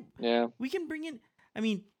 We can bring in. I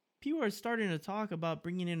mean, people are starting to talk about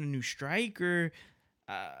bringing in a new striker,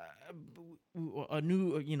 a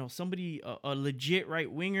new, somebody, a legit right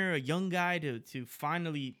winger, a young guy to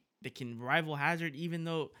finally that can rival Hazard. Even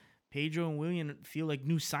though Pedro and Willian feel like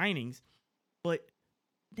new signings, but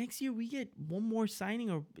next year we get one more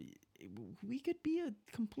signing, or we could be a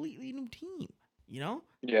completely new team.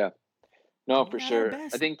 Yeah. No, for sure. I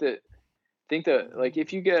think that like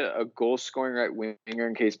if you get a goal scoring right winger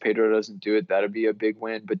in case Pedro doesn't do it, that'd be a big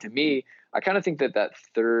win. But to me, I kind of think that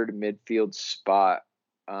third midfield spot,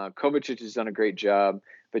 Kovacic has done a great job,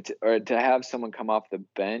 but to have someone come off the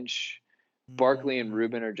bench, Barkley and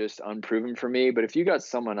Ruben are just unproven for me. But if you got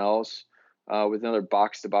someone else with another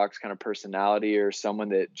box to box kind of personality, or someone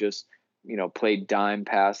that just played dime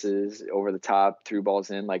passes over the top, threw balls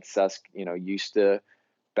in like Cesc, used to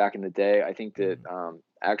back in the day. I think that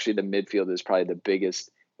actually the midfield is probably the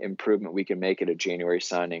biggest improvement we can make at a January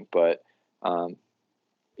signing. But,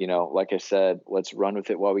 like I said, let's run with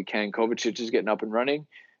it while we can. Kovacic is getting up and running,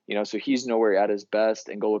 so he's nowhere at his best.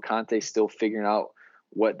 And N'Golo Kante's still figuring out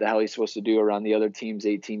what the hell he's supposed to do around the other team's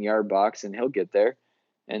 18-yard box, and he'll get there.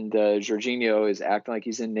 And Jorginho is acting like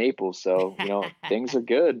he's in Naples. So, things are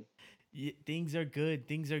good. Yeah, things are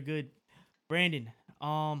good. Brandon,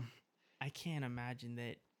 I can't imagine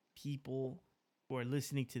that people who are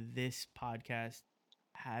listening to this podcast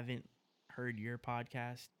haven't heard your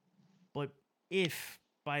podcast. But if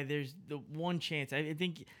there's the one chance, I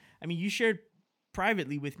think, you shared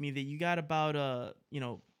privately with me that you got about,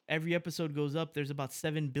 every episode goes up, there's about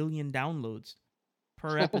 7 billion downloads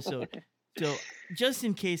per episode. So just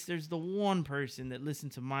in case there's the one person that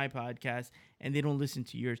listens to my podcast and they don't listen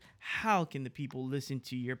to yours, how can the people listen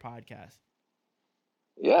to your podcast?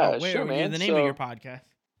 Yeah, sure, man. The name of your podcast.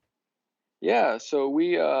 Yeah, so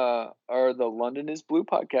we are the London is Blue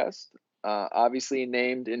podcast, obviously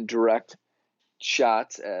named in direct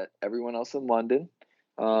shots at everyone else in London.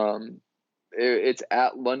 It's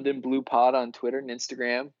at London Blue Pod on Twitter and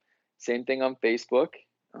Instagram. Same thing on Facebook.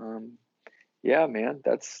 Yeah, man,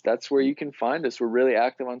 that's where you can find us. We're really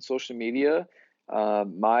active on social media.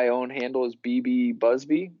 My own handle is BB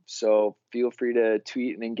Busby, so feel free to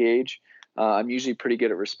tweet and engage. I'm usually pretty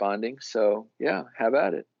good at responding, so yeah, have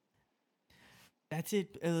at it. That's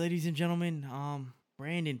it, ladies and gentlemen.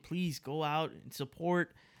 Brandon, please go out and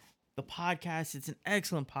support the podcast. It's an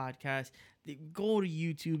excellent podcast. Go to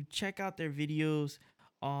YouTube, check out their videos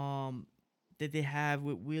that they have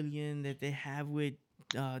with Willian, that they have with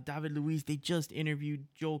David Luiz. They just interviewed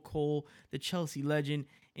Joe Cole, the Chelsea legend,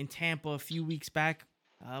 in Tampa a few weeks back.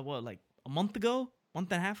 Like a month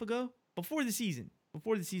and a half ago, before the season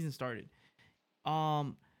started.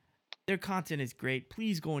 Their content is great.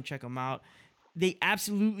 Please go and check them out. They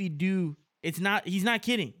absolutely do. He's not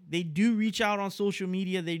kidding. They do reach out on social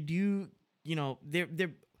media. They do,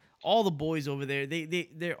 they're all the boys over there.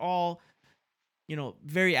 They're all,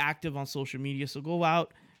 very active on social media. So go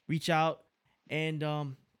out, reach out,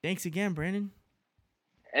 and thanks again, Brandon.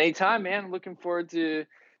 Anytime, man. Looking forward to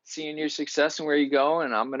seeing your success and where you go,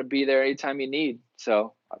 and I'm gonna be there anytime you need.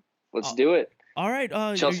 So let's do it. All right,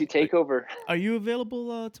 Chelsea takeover. Are you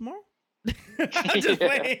available tomorrow? Just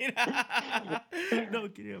playing. No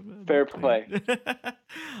kidding. Fair play.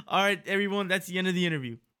 All right, everyone. That's the end of the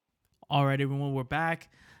interview. All right, everyone. We're back.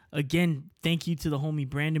 again, thank you to the homie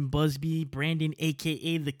Brandon Busby. Brandon,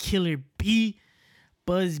 a.k.a. the Killer B.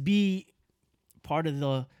 Busby, part of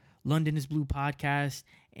the London is Blue podcast.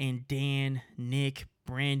 And Dan, Nick,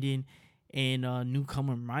 Brandon, and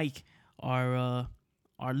newcomer Mike are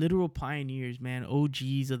literal pioneers, man.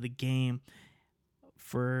 OGs of the game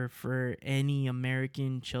for any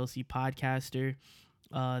American Chelsea podcaster.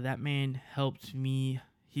 That man helped me.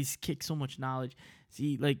 He's kicked so much knowledge.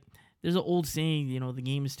 See, like, there's an old saying, the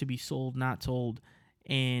game is to be sold, not told.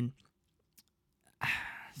 And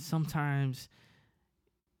sometimes,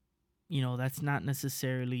 that's not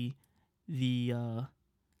necessarily the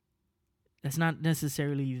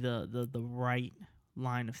right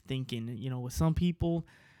line of thinking. With some people,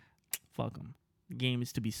 fuck them. The game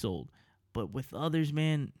is to be sold. But with others,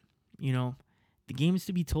 man, the game is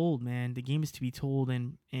to be told, man. The game is to be told,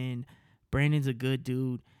 and Brandon's a good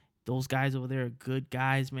dude. Those guys over there are good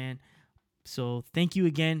guys, man. So thank you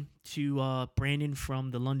again to Brandon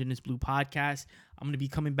from the London is Blue podcast. I'm going to be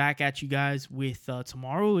coming back at you guys with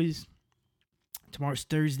tomorrow's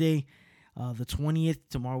Thursday, the 20th.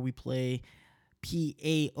 Tomorrow we play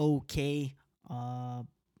PAOK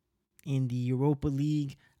in the Europa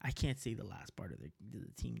League. I can't say the last part of the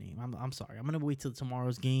team name. I'm sorry. I'm going to wait till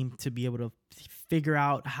tomorrow's game to be able to figure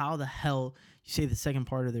out how the hell you say the second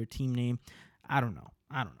part of their team name. I don't know.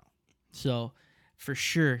 So for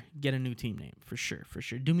sure, get a new team name. For sure.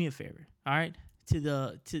 Do me a favor. All right? To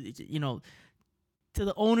the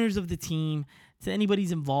owners of the team, to anybody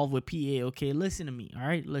who's involved with PAOK, listen to me. All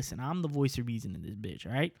right? Listen, I'm the voice of reason in this bitch.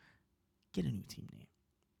 All right? Get a new team name.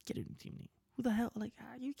 Who the hell? Like,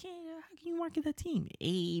 how can you market that team?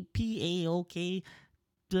 PAOK.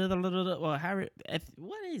 Well, Harry,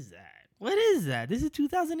 what is that? This is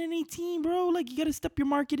 2018, bro. Like, you got to step your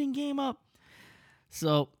marketing game up.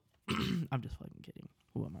 So, I'm just fucking kidding.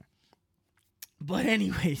 Who am I? But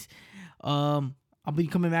anyways, I'll be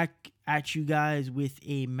coming back at you guys with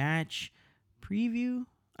a match review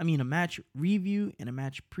and a match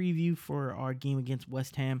preview for our game against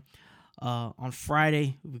West Ham on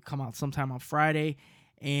Friday. We come out sometime on Friday,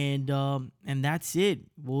 and that's it.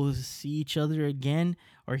 We'll see each other again,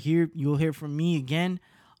 or you'll hear from me again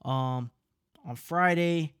on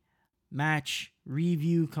Friday. Match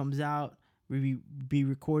review comes out. Be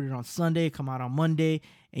recorded on Sunday, come out on Monday,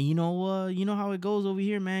 and you know how it goes over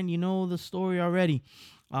here, man. You know the story already.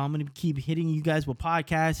 I'm gonna keep hitting you guys with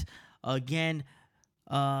podcasts again.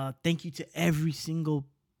 Thank you to every single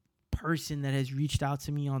person that has reached out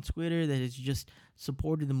to me on Twitter, that has just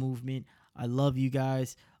supported the movement. I love you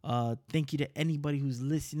guys. Thank you to anybody who's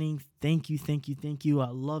listening. Thank you. I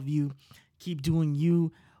love you. Keep doing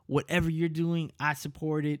you. Whatever you're doing, I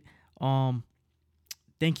support it.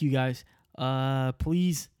 Thank you guys.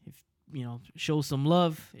 Please, show some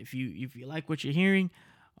love. If you like what you're hearing,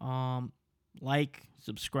 like,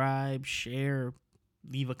 subscribe, share,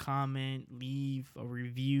 leave a comment, leave a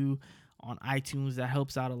review on iTunes. That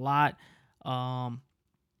helps out a lot.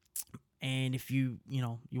 And if you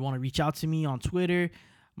want to reach out to me on Twitter,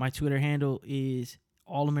 my Twitter handle is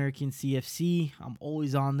AllAmericanCFC. I'm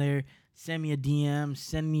always on there. Send me a DM,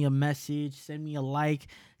 send me a message, send me a like,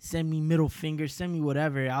 send me middle finger, send me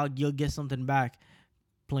whatever. You'll get something back.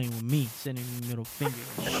 Playing with me, sending me middle finger.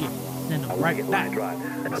 Shit, send them right back.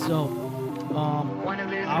 So,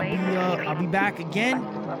 I'll be back again.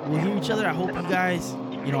 We'll hear each other. I hope you guys,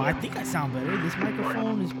 I think I sound better. This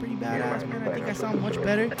microphone is pretty badass, man. I think I sound much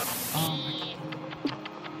better.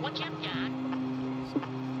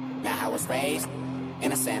 Now I was raised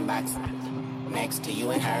in a sandbox next to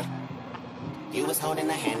you and her. You was holding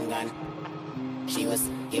a handgun. She was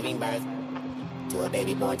giving birth to a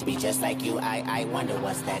baby born to be just like you. I wonder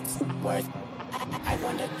what's that's worth. I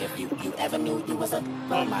wonder if you ever knew you was a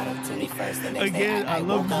role model to me first. The next again, day I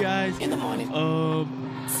love you guys. In the morning.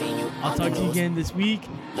 Seeing you I'll talk to you again this week.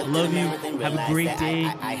 I love you. Have a great day.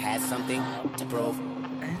 I had something to prove.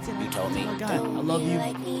 You told me. Oh my God, I love you.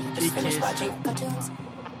 Just finished watching cartoons.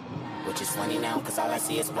 Which is funny now, cause all I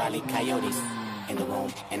see is Wile E. Coyotes in the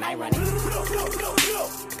room, and I run it,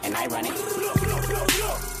 and I run it,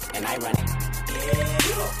 and I run it,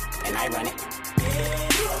 and I run it.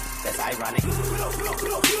 That's ironic.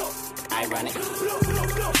 I run it.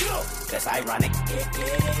 That's ironic.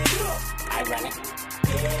 I run it.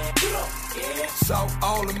 So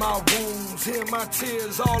all of my wounds, hear my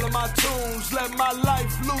tears, all of my tunes. Let my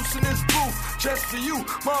life loose in this booth, just for you,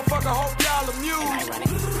 motherfucker. Hope y'all amused.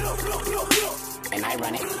 And I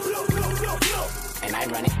run it. And I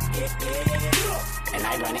run it. And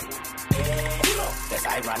I run it. That's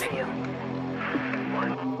ironic.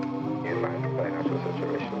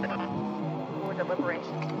 More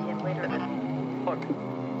deliberation to begin later. Look,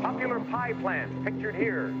 pie plants pictured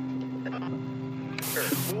here.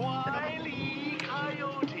 Wile E.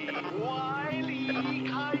 Coyote. Wile E.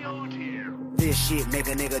 Coyote. This shit make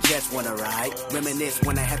a nigga just wanna ride. Reminisce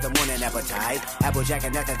when I have the morning appetite. Applejack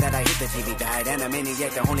and after that I hit the TV guide. And a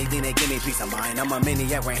maniac, the only thing that give me peace of mind. I'm a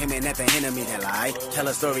maniac when him and at the enemy that lie. Tell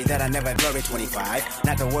a story that I never glory 25.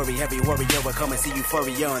 Not to worry, heavy warrior will come and see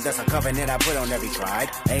euphoria. And that's a covenant I put on every tribe.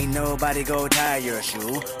 Ain't nobody go tie your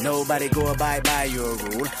shoe. Nobody go abide by your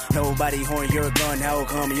rule. Nobody horn your gun. How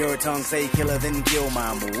come your tongue say killer then kill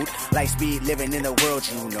my mood? Like speed living in the world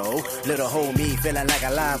you know. Little hole me feeling like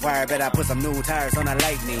a live wire. Bet I put some new tires on a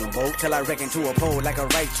lightning bolt till I wreck into a pole like a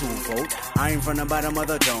right to vote. I'm from the bottom of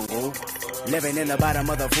the jungle, living in the bottom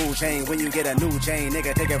of the food chain. When you get a new chain,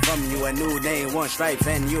 nigga take it from you. A new name, one stripes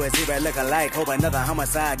and you a zebra look alike. Hope another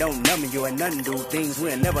homicide don't numb you and none do things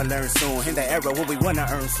we'll never learn soon. In the era what we wanna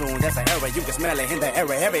earn soon. That's an era you can smell it. In the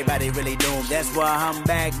era everybody really doomed. That's why I'm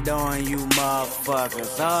backdooring you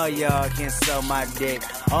motherfuckers. All y'all can suck my dick.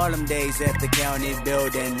 All them days at the county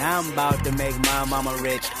building. I'm about to make my mama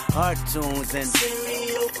rich. Cartoons and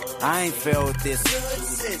cereal. I ain't felt this.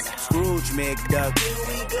 Scrooge McDuck.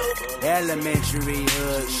 Elementary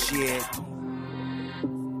hood shit.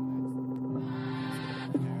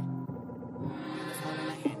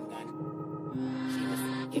 She was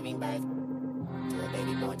giving birth to a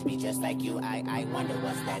baby born to be just like you. I wonder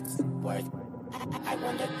what's that's worth. I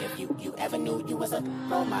wonder if you ever knew you was a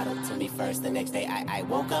role model to me first. The next day I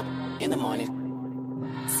woke up in the morning,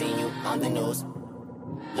 seen you on the news.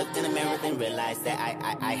 Looked in the mirror and realized that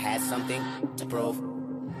I had something to prove.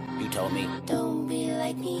 You told me, don't be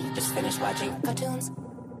like me, just finished watching cartoons.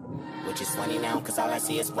 Which is funny now, cause all I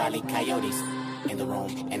see is Wile E. Coyotes in the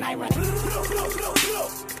room. And I run it.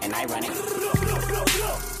 And I run it.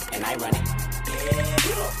 And I run it.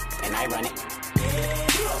 And I run it.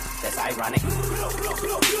 That's ironic.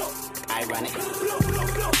 I run it.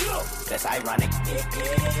 That's ironic.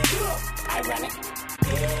 I run it.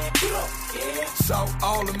 So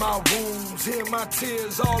all of my wounds, hear my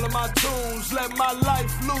tears, all of my tunes. Let my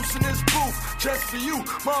life loose in this booth, just for you,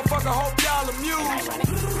 motherfucker. Hope y'all amused.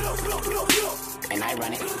 And I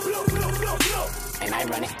run it. And I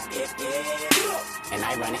run it. And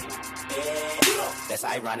I run it. That's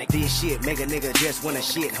ironic. This shit make a nigga just wanna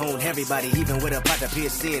shit. Hone everybody, even with a pot to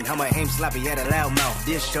pierce in. How my aim sloppy at a loud mouth.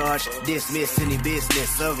 Discharge, dismiss any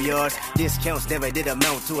business of yours. Discounts never did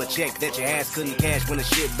amount to a check that your ass couldn't cash when the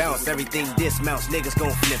shit bounced. Everything dismounts, niggas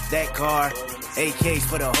gon' flip that car. AKs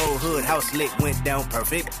for the whole hood, house lit, went down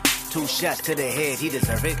perfect. 2 shots to the head, he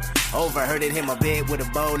deserve it. Overheard it, him a bed with a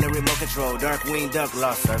bowl and remote control. Dark wing duck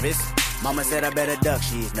lost service. Mama said I better duck,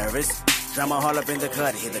 she's nervous. Drama all up in the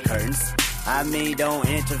cut, hit the curtains. I mean, don't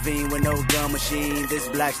intervene with no gun machine. This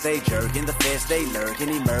block stay jerking, the feds stay lurking,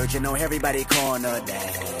 emerging on everybody corner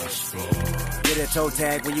dashboard. Get a toe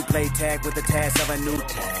tag when you play tag with the task of a new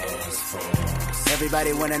task force.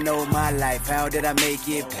 Everybody wanna know my life, how did I make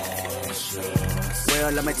it past yours?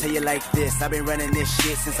 Well, I'ma tell you like this, I've been running this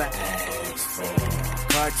shit since I asked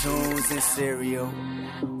for cartoons and cereal.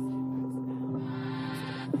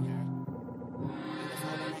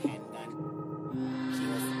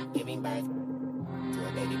 Giving birth to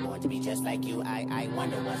a baby born to be just like you. I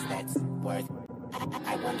wonder what's that's worth.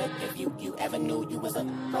 I wonder if you ever knew you was a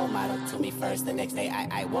role model to me first. The next day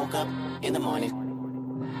I woke up in the morning,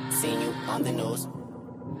 seen you on the news.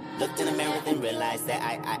 Looked in the mirror and realized that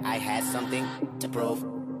I had something to prove.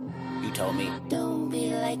 You told me, don't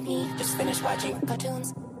be like me, just finished watching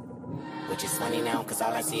cartoons. Which is funny now, cause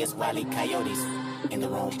all I see is Wile E. Coyotes in the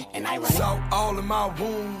room, and I run it. So all of my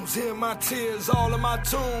wounds, hear my tears, all of my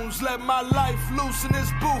tunes. Let my life loose in this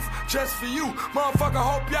booth, just for you, motherfucker.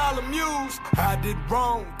 Hope y'all amused. I did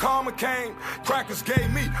wrong, karma came. Crackers gave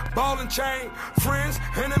me ball and chain. Friends,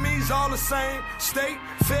 enemies, all the same. State,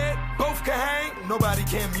 fed, both can hang. Nobody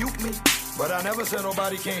can mute me, but I never said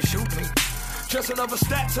nobody can't shoot me. Just another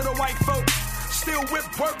stat to the white folk. Still whip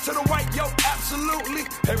work to the white, yo, absolutely.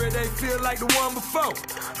 Every day feel like the one before.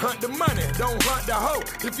 Hunt the money, don't hunt the hoe.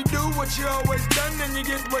 If you do what you always done, then you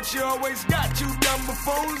get what you always got. You dumb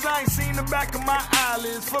buffoons, I ain't seen the back of my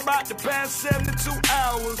eyelids for about the past 72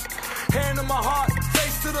 hours. Hand on my heart,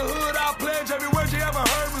 face to the hood, I'll pledge every word you ever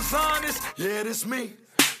heard was honest. Yeah, this me,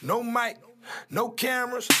 no mic, no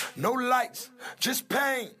cameras, no lights, just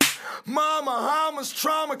pain. Mama, Hamas,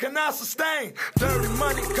 trauma cannot sustain. Dirty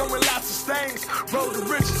money come with lots of stains. Road to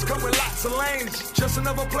riches come with lots of lanes. Just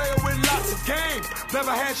another player with lots of game.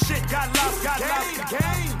 Never had shit, got lost the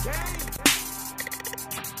game.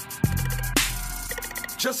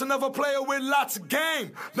 Just another player with lots of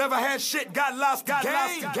game. Never had shit, got lost the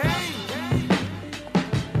game.